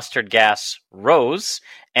 the mustard gas rose,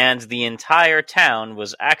 and the entire town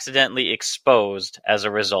was accidentally exposed as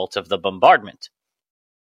a result of the bombardment.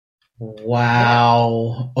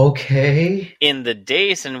 Wow. Okay. In the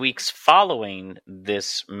days and weeks following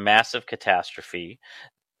this massive catastrophe,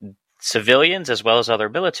 civilians as well as other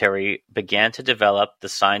military began to develop the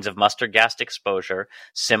signs of mustard gas exposure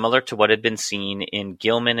similar to what had been seen in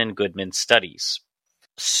Gilman and Goodman studies.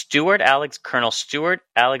 Colonel Stuart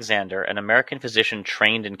Alexander, an American physician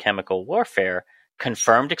trained in chemical warfare,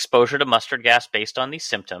 confirmed exposure to mustard gas based on these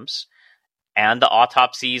symptoms and the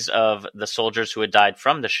autopsies of the soldiers who had died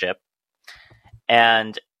from the ship.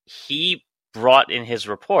 And he brought in his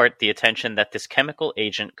report the attention that this chemical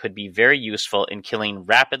agent could be very useful in killing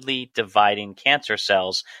rapidly dividing cancer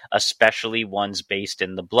cells, especially ones based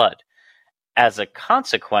in the blood. As a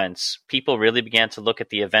consequence, people really began to look at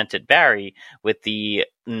the event at Bari with the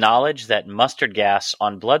knowledge that mustard gas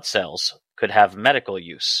on blood cells could have medical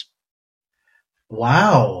use.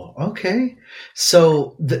 Wow. Okay.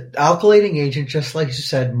 So the alkylating agent, just like you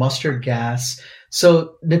said, mustard gas.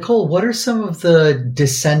 So, Nicole, what are some of the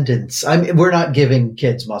descendants? I mean, we're not giving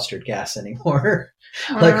kids mustard gas anymore.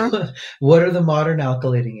 Like, what are the modern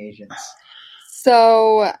alkylating agents?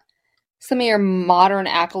 So, some of your modern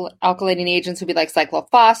alkylating agents would be like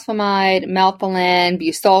cyclophosphamide, melphalan,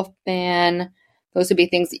 busulfan. Those would be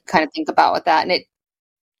things that you kind of think about with that. And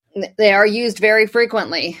they are used very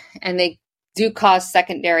frequently, and they do cause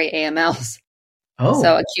secondary AMLs.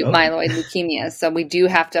 So acute myeloid leukemia. So we do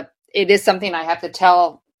have to, it is something I have to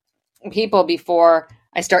tell people before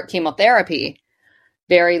I start chemotherapy.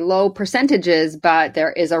 Very low percentages, but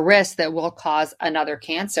there is a risk that will cause another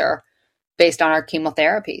cancer based on our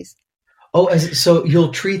chemotherapies. Oh, so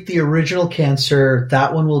you'll treat the original cancer,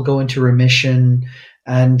 that one will go into remission,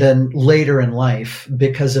 and then later in life,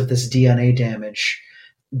 because of this DNA damage,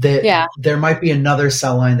 there might be another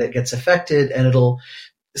cell line that gets affected, and it'll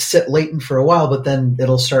sit latent for a while, but then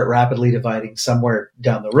it'll start rapidly dividing somewhere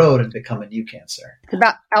down the road and become a new cancer.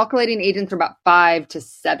 About alkylating agents are about 5 to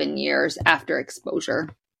 7 years after exposure.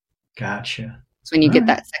 Gotcha. So when you get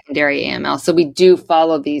that secondary AML. So we do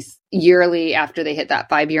follow these yearly after they hit that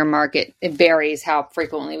 5-year mark. It varies how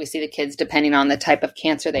frequently we see the kids depending on the type of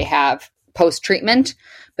cancer they have post-treatment.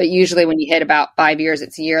 But usually when you hit about 5 years,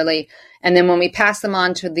 it's yearly. And then when we pass them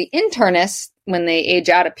on to the internists, when they age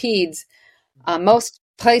out of peds, most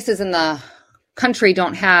places in the country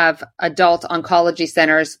don't have adult oncology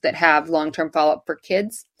centers that have long-term follow-up for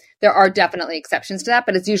kids. There are definitely exceptions to that,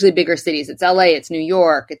 but it's usually bigger cities. It's LA, it's New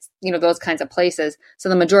York, it's, those kinds of places. So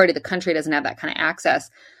the majority of the country doesn't have that kind of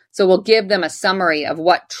access. So we'll give them a summary of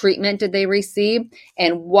what treatment did they receive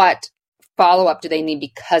and what follow-up do they need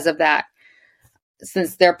because of that,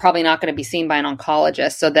 since they're probably not going to be seen by an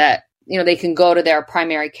oncologist, so that they can go to their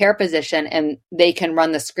primary care physician and they can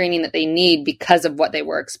run the screening that they need because of what they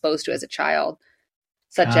were exposed to as a child,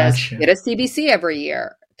 such as get a CBC every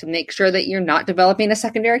year to make sure that you're not developing a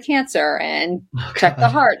secondary cancer, and check the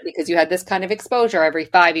heart because you had this kind of exposure every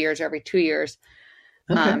 5 years or every 2 years.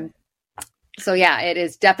 Okay. So yeah, it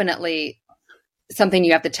is definitely something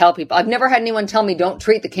you have to tell people. I've never had anyone tell me don't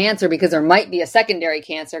treat the cancer because there might be a secondary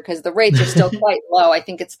cancer, because the rates are still quite low. I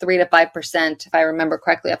think it's 3 to 5%, if I remember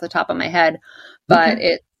correctly off the top of my head. But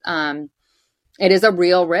it is a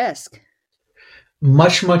real risk.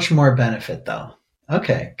 Much, much more benefit though.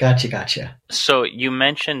 Okay. Gotcha. So you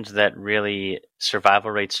mentioned that really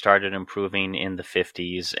survival rates started improving in the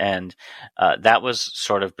 50s, and that was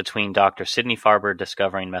sort of between Dr. Sidney Farber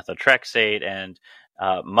discovering methotrexate and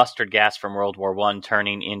mustard gas from World War I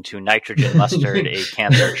turning into nitrogen mustard, a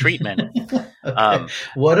cancer treatment. Okay.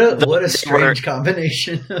 What a strange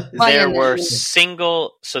combination.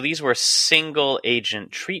 These were single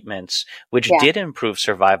agent treatments, which did improve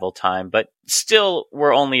survival time, but still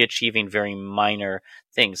were only achieving very minor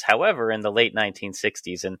things. However, in the late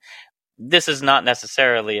 1960s, and this is not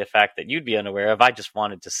necessarily a fact that you'd be unaware of. I just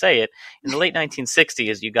wanted to say it. In the late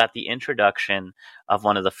 1960s, you got the introduction of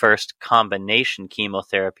one of the first combination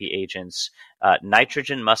chemotherapy agents,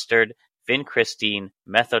 nitrogen mustard, vincristine,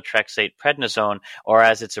 methotrexate, prednisone, or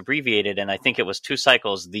as it's abbreviated, and I think it was 2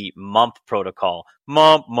 cycles, the MUMP protocol.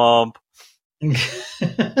 MUMP.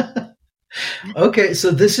 Okay,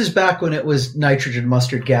 so this is back when it was nitrogen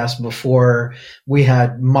mustard gas before we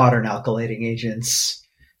had modern alkylating agents.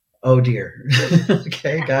 Oh dear.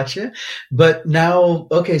 Okay, gotcha. But now,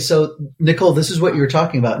 okay, so Nicole, this is what you were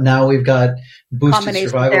talking about. Now we've got boosted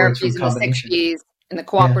survival rates from combination. In the 60s in the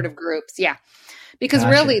cooperative groups, yeah. Because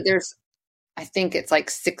really there's, I think it's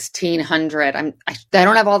like 1,600. I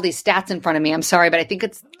don't have all these stats in front of me. I'm sorry, but I think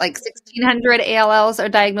it's like 1,600 ALLs are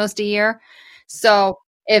diagnosed a year. So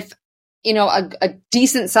if a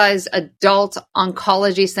decent sized adult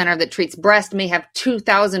oncology center that treats breast may have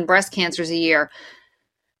 2,000 breast cancers a year,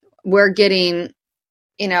 we're getting,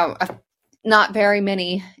 not very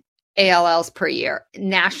many ALLs per year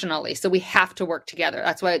nationally. So we have to work together.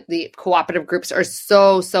 That's why the cooperative groups are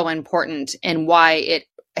so, so important and why it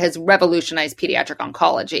has revolutionized pediatric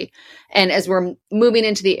oncology. And as we're moving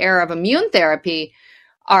into the era of immune therapy,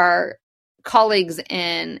 our colleagues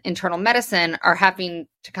in internal medicine are having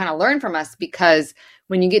to kind of learn from us, because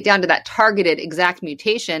when you get down to that targeted exact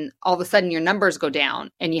mutation, all of a sudden your numbers go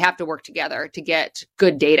down and you have to work together to get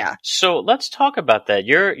good data. So let's talk about that.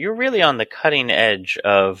 You're really on the cutting edge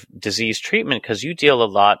of disease treatment, because you deal a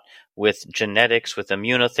lot with genetics, with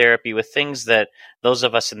immunotherapy, with things that those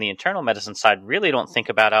of us in the internal medicine side really don't think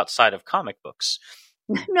about outside of comic books.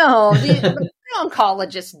 No, the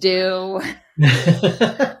oncologists do.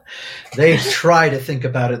 They try to think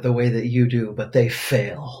about it the way that you do, but they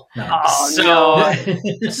fail.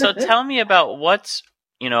 So tell me about what's,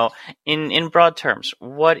 in broad terms,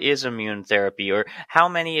 what is immune therapy, or how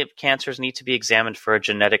many cancers need to be examined for a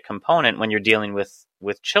genetic component when you're dealing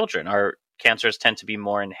with children? Are cancers tend to be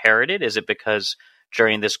more inherited? Is it because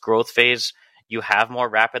during this growth phase you have more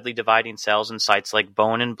rapidly dividing cells in sites like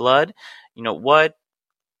bone and blood?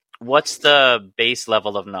 What's the base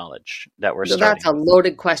level of knowledge that we're starting? That's a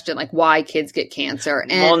loaded question, like why kids get cancer.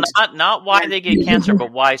 And not why they get cancer,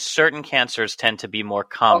 but why certain cancers tend to be more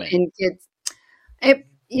common. In kids,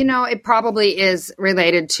 it probably is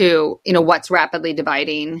related to, what's rapidly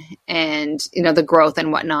dividing and, the growth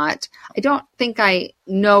and whatnot. I don't think I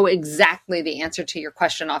know exactly the answer to your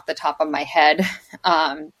question off the top of my head.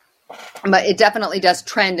 But it definitely does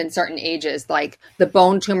trend in certain ages. Like the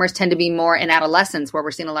bone tumors tend to be more in adolescence, where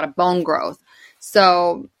we're seeing a lot of bone growth.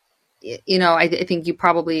 So, I think you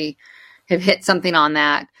probably have hit something on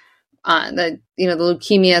that. The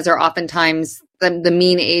leukemias are oftentimes the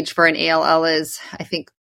mean age for an ALL is, I think,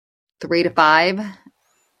 3 to 5.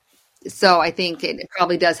 So I think it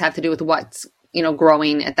probably does have to do with what's,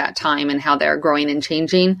 growing at that time and how they're growing and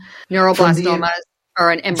changing. Neuroblastomas are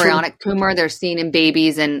an embryonic tumor. They're seen in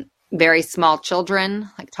babies and very small children,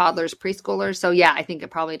 like toddlers, preschoolers. So yeah, I think it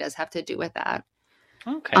probably does have to do with that.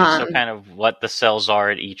 Okay, so kind of what the cells are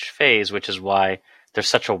at each phase, which is why there's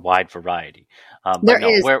such a wide variety.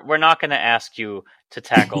 We're not going to ask you to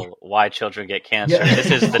tackle why children get cancer. Yeah. This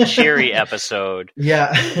is the cheery episode.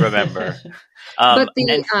 Yeah, remember. But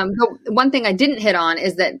the one thing I didn't hit on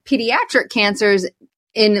is that pediatric cancers,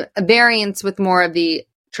 in variance with more of the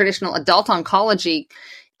traditional adult oncology,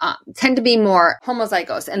 tend to be more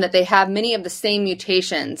homozygous, and that they have many of the same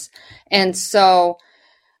mutations. And so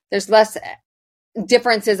there's less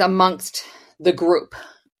differences amongst the group.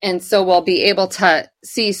 And so we'll be able to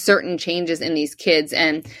see certain changes in these kids.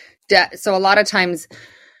 And so a lot of times,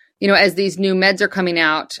 as these new meds are coming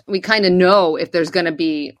out, we kind of know if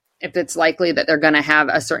it's likely that they're going to have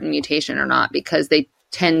a certain mutation or not, because they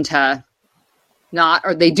tend to not,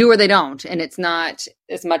 or they do or they don't, and it's not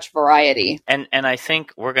as much variety. And I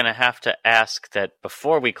think we're going to have to ask that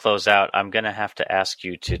before we close out. I'm going to have to ask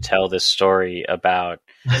you to tell this story about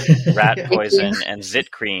rat poison and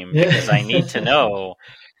zit cream, because I need to know.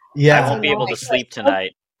 I won't be able to sleep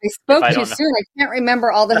tonight. I spoke too soon. I can't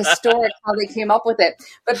remember all the historic how they came up with it.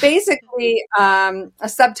 But basically, a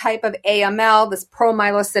subtype of AML, this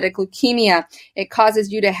promyelocytic leukemia, it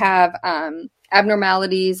causes you to have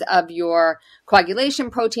abnormalities of your coagulation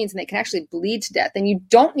proteins, and they can actually bleed to death. And you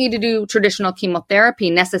don't need to do traditional chemotherapy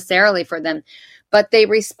necessarily for them, but they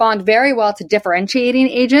respond very well to differentiating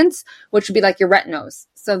agents, which would be like your retinos.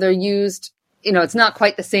 So they're used, it's not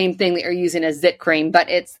quite the same thing that you're using as zit cream, but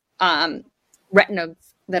it's retinos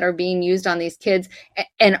that are being used on these kids,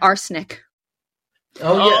 and arsenic.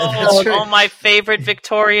 That's right. My favorite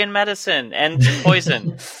Victorian medicine, and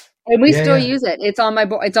poison. And we still use it. It's on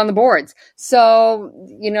it's on the boards. So,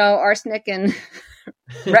 arsenic and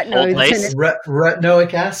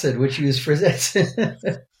retinoic acid, which you use for this.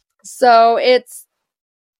 So it's,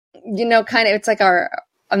 it's like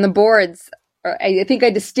on the boards. I think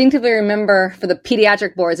I distinctively remember for the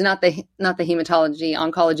pediatric boards, not the hematology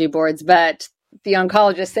oncology boards, but the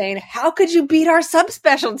oncologist saying, "How could you beat our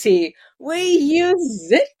subspecialty? We use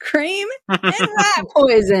zit cream and rat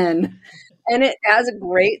poison." And it has a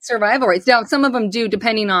great survival rates. Now, some of them do,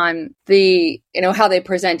 depending on how they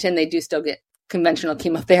present, and they do still get conventional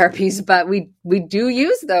chemotherapies, but we do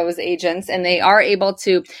use those agents, and they are able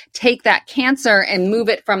to take that cancer and move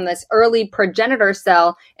it from this early progenitor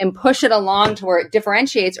cell and push it along to where it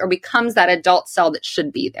differentiates or becomes that adult cell that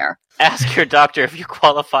should be there. Ask your doctor if you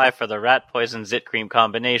qualify for the rat poison zit cream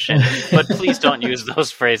combination, but please don't use those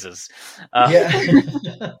phrases.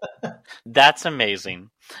 That's amazing.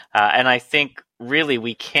 And I think really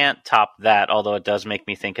we can't top that, although it does make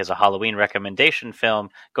me think as a Halloween recommendation film,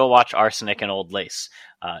 go watch Arsenic and Old Lace.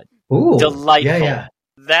 Delightful. Yeah.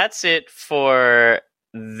 That's it for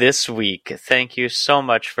this week. Thank you so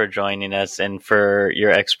much for joining us and for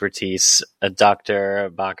your expertise, Dr.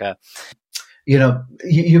 Baca.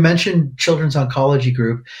 You mentioned Children's Oncology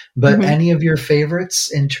Group, but any of your favorites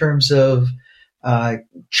in terms of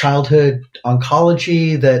childhood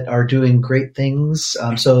oncology that are doing great things?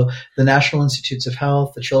 So the National Institutes of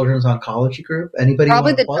Health, the Children's Oncology Group, anybody?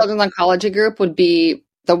 Probably the Children's Oncology Group would be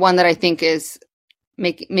the one that I think is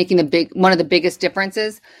making one of the biggest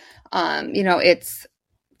differences. It's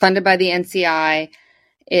funded by the NCI.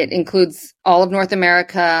 It includes all of North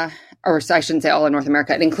America, or I shouldn't say all of North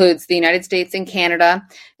America. It includes the United States and Canada.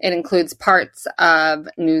 It includes parts of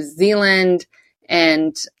New Zealand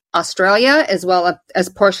and Australia, as well as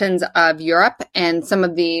portions of Europe. And some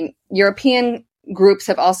of the European groups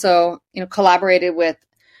have also, collaborated with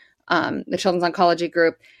the Children's Oncology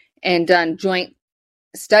Group and done joint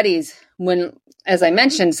studies when, as I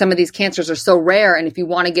mentioned, some of these cancers are so rare. And if you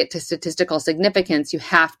want to get to statistical significance, you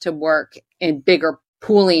have to work in bigger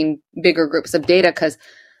groups of data, because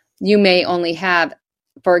you may only have,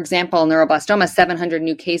 for example, neuroblastoma, 700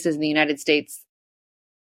 new cases in the United States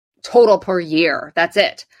total per year. That's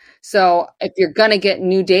it. So if you're going to get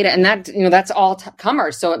new data, and that, that's all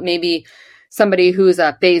comers. So it may be somebody who's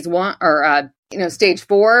a phase 1 or, stage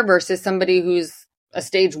 4 versus somebody who's a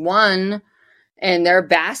stage 1, and they're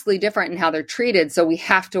vastly different in how they're treated. So we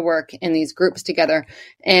have to work in these groups together.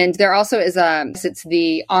 And there also is it's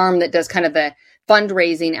the arm that does kind of the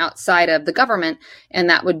fundraising outside of the government, and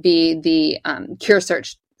that would be the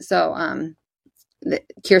CureSearch. So the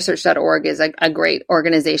CureSearch.org is a great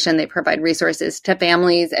organization. They provide resources to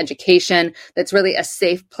families, education. That's really a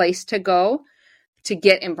safe place to go to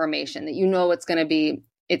get information that it's going to be.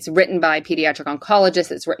 It's written by pediatric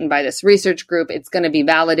oncologists. It's written by this research group. It's going to be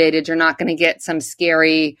validated. You're not going to get some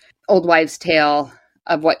scary old wives' tale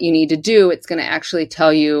of what you need to do. It's going to actually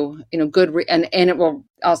tell you, good, and it will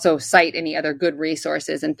also cite any other good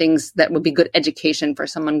resources and things that would be good education for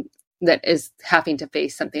someone that is having to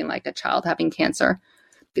face something like a child having cancer.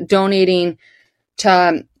 Donating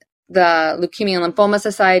to the Leukemia and Lymphoma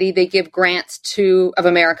Society, they give grants of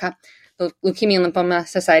America. The Leukemia and Lymphoma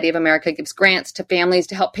Society of America gives grants to families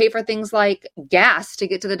to help pay for things like gas to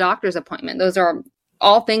get to the doctor's appointment. Those are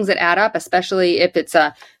all things that add up, especially if it's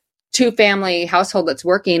a 2-family household that's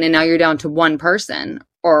working and now you're down to 1 person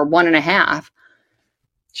or 1.5.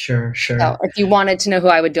 Sure. So if you wanted to know who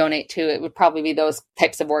I would donate to, it would probably be those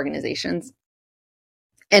types of organizations.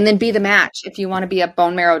 And then be the match. If you want to be a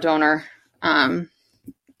bone marrow donor,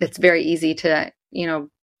 it's very easy to,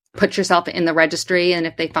 put yourself in the registry. And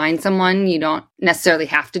if they find someone, you don't necessarily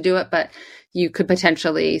have to do it, but you could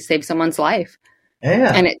potentially save someone's life.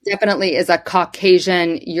 Yeah. And it definitely is a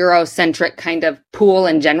Caucasian Eurocentric kind of pool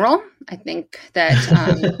in general. I think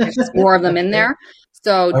that there's more of them in there.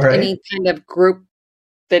 So any kind of group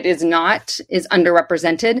that is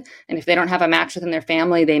underrepresented. And if they don't have a match within their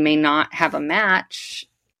family, they may not have a match.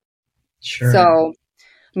 Sure. So,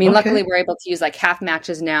 luckily we're able to use like half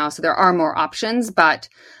matches now. So there are more options, but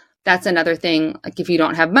that's another thing. Like if you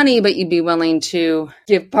don't have money, but you'd be willing to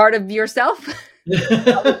give part of yourself.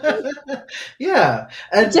 Yeah.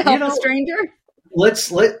 And to help a stranger.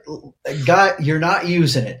 You're not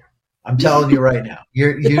using it. I'm telling you right now,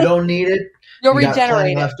 you don't need it. You'll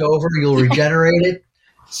regenerate it. Left over, you'll regenerate it.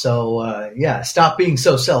 So, stop being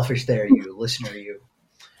so selfish there, you listener, you.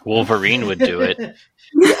 Wolverine would do it.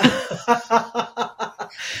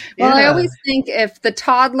 Well, I always think if the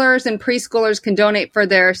toddlers and preschoolers can donate for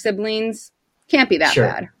their siblings, can't be that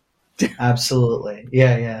bad. Absolutely.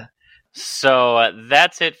 Yeah. So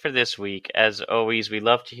that's it for this week. As always, we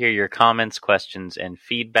love to hear your comments, questions, and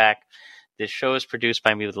feedback. This show is produced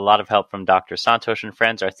by me with a lot of help from Dr. Santosh and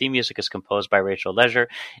friends. Our theme music is composed by Rachel Leisure.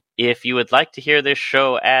 If you would like to hear this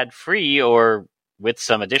show ad-free or with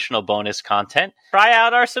some additional bonus content, try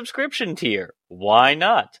out our subscription tier. Why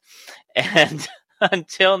not? And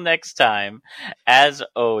until next time, as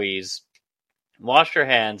always, wash your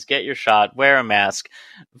hands, get your shot, wear a mask,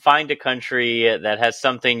 find a country that has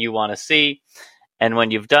something you want to see. And when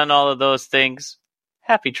you've done all of those things,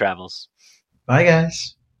 happy travels. Bye,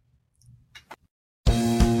 guys.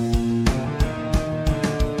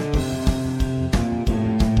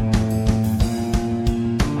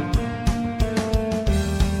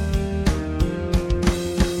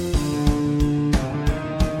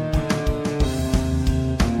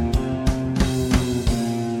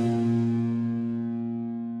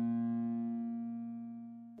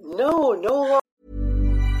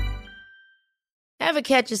 Ever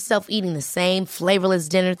catch yourself eating the same flavorless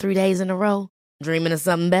dinner 3 days in a row? Dreaming of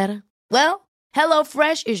something better? Well,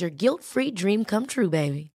 HelloFresh is your guilt-free dream come true,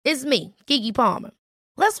 baby. It's me, Keke Palmer.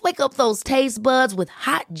 Let's wake up those taste buds with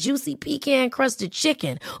hot, juicy pecan-crusted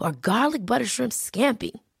chicken or garlic butter shrimp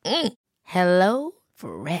scampi. Hello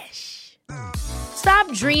Fresh. Stop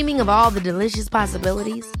dreaming of all the delicious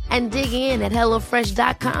possibilities and dig in at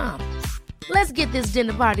HelloFresh.com. Let's get this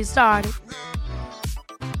dinner party started.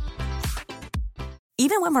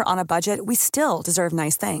 Even when we're on a budget, we still deserve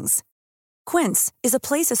nice things. Quince is a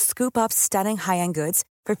place to scoop up stunning high-end goods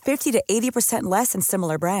for 50 to 80% less than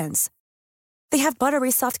similar brands. They have buttery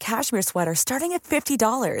soft cashmere sweaters starting at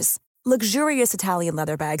 $50, luxurious Italian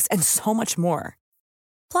leather bags, and so much more.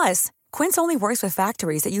 Plus, Quince only works with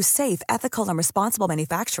factories that use safe, ethical, and responsible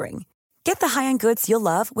manufacturing. Get the high-end goods you'll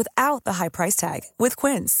love without the high price tag with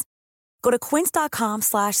Quince. Go to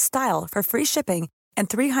quince.com/style for free shipping and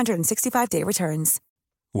 365-day returns.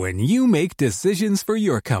 When you make decisions for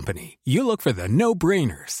your company, you look for the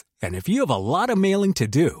no-brainers. And if you have a lot of mailing to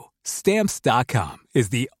do, Stamps.com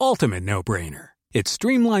is the ultimate no-brainer. It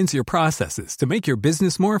streamlines your processes to make your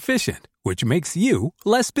business more efficient, which makes you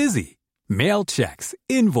less busy. Mail checks,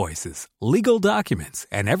 invoices, legal documents,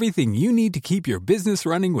 and everything you need to keep your business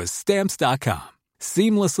running with Stamps.com.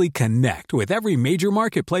 Seamlessly connect with every major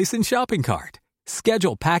marketplace and shopping cart.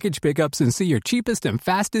 Schedule package pickups and see your cheapest and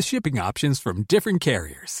fastest shipping options from different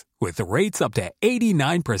carriers. With rates up to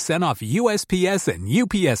 89% off USPS and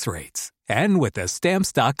UPS rates. And with the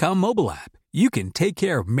Stamps.com mobile app, you can take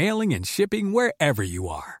care of mailing and shipping wherever you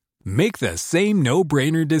are. Make the same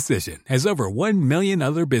no-brainer decision as over 1 million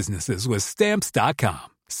other businesses with Stamps.com.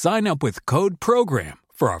 Sign up with code PROGRAM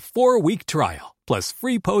for a 4-week trial, plus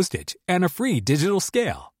free postage and a free digital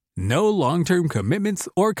scale. No long-term commitments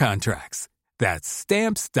or contracts. That's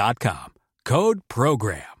Stamps.com. Code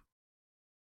PROGRAM.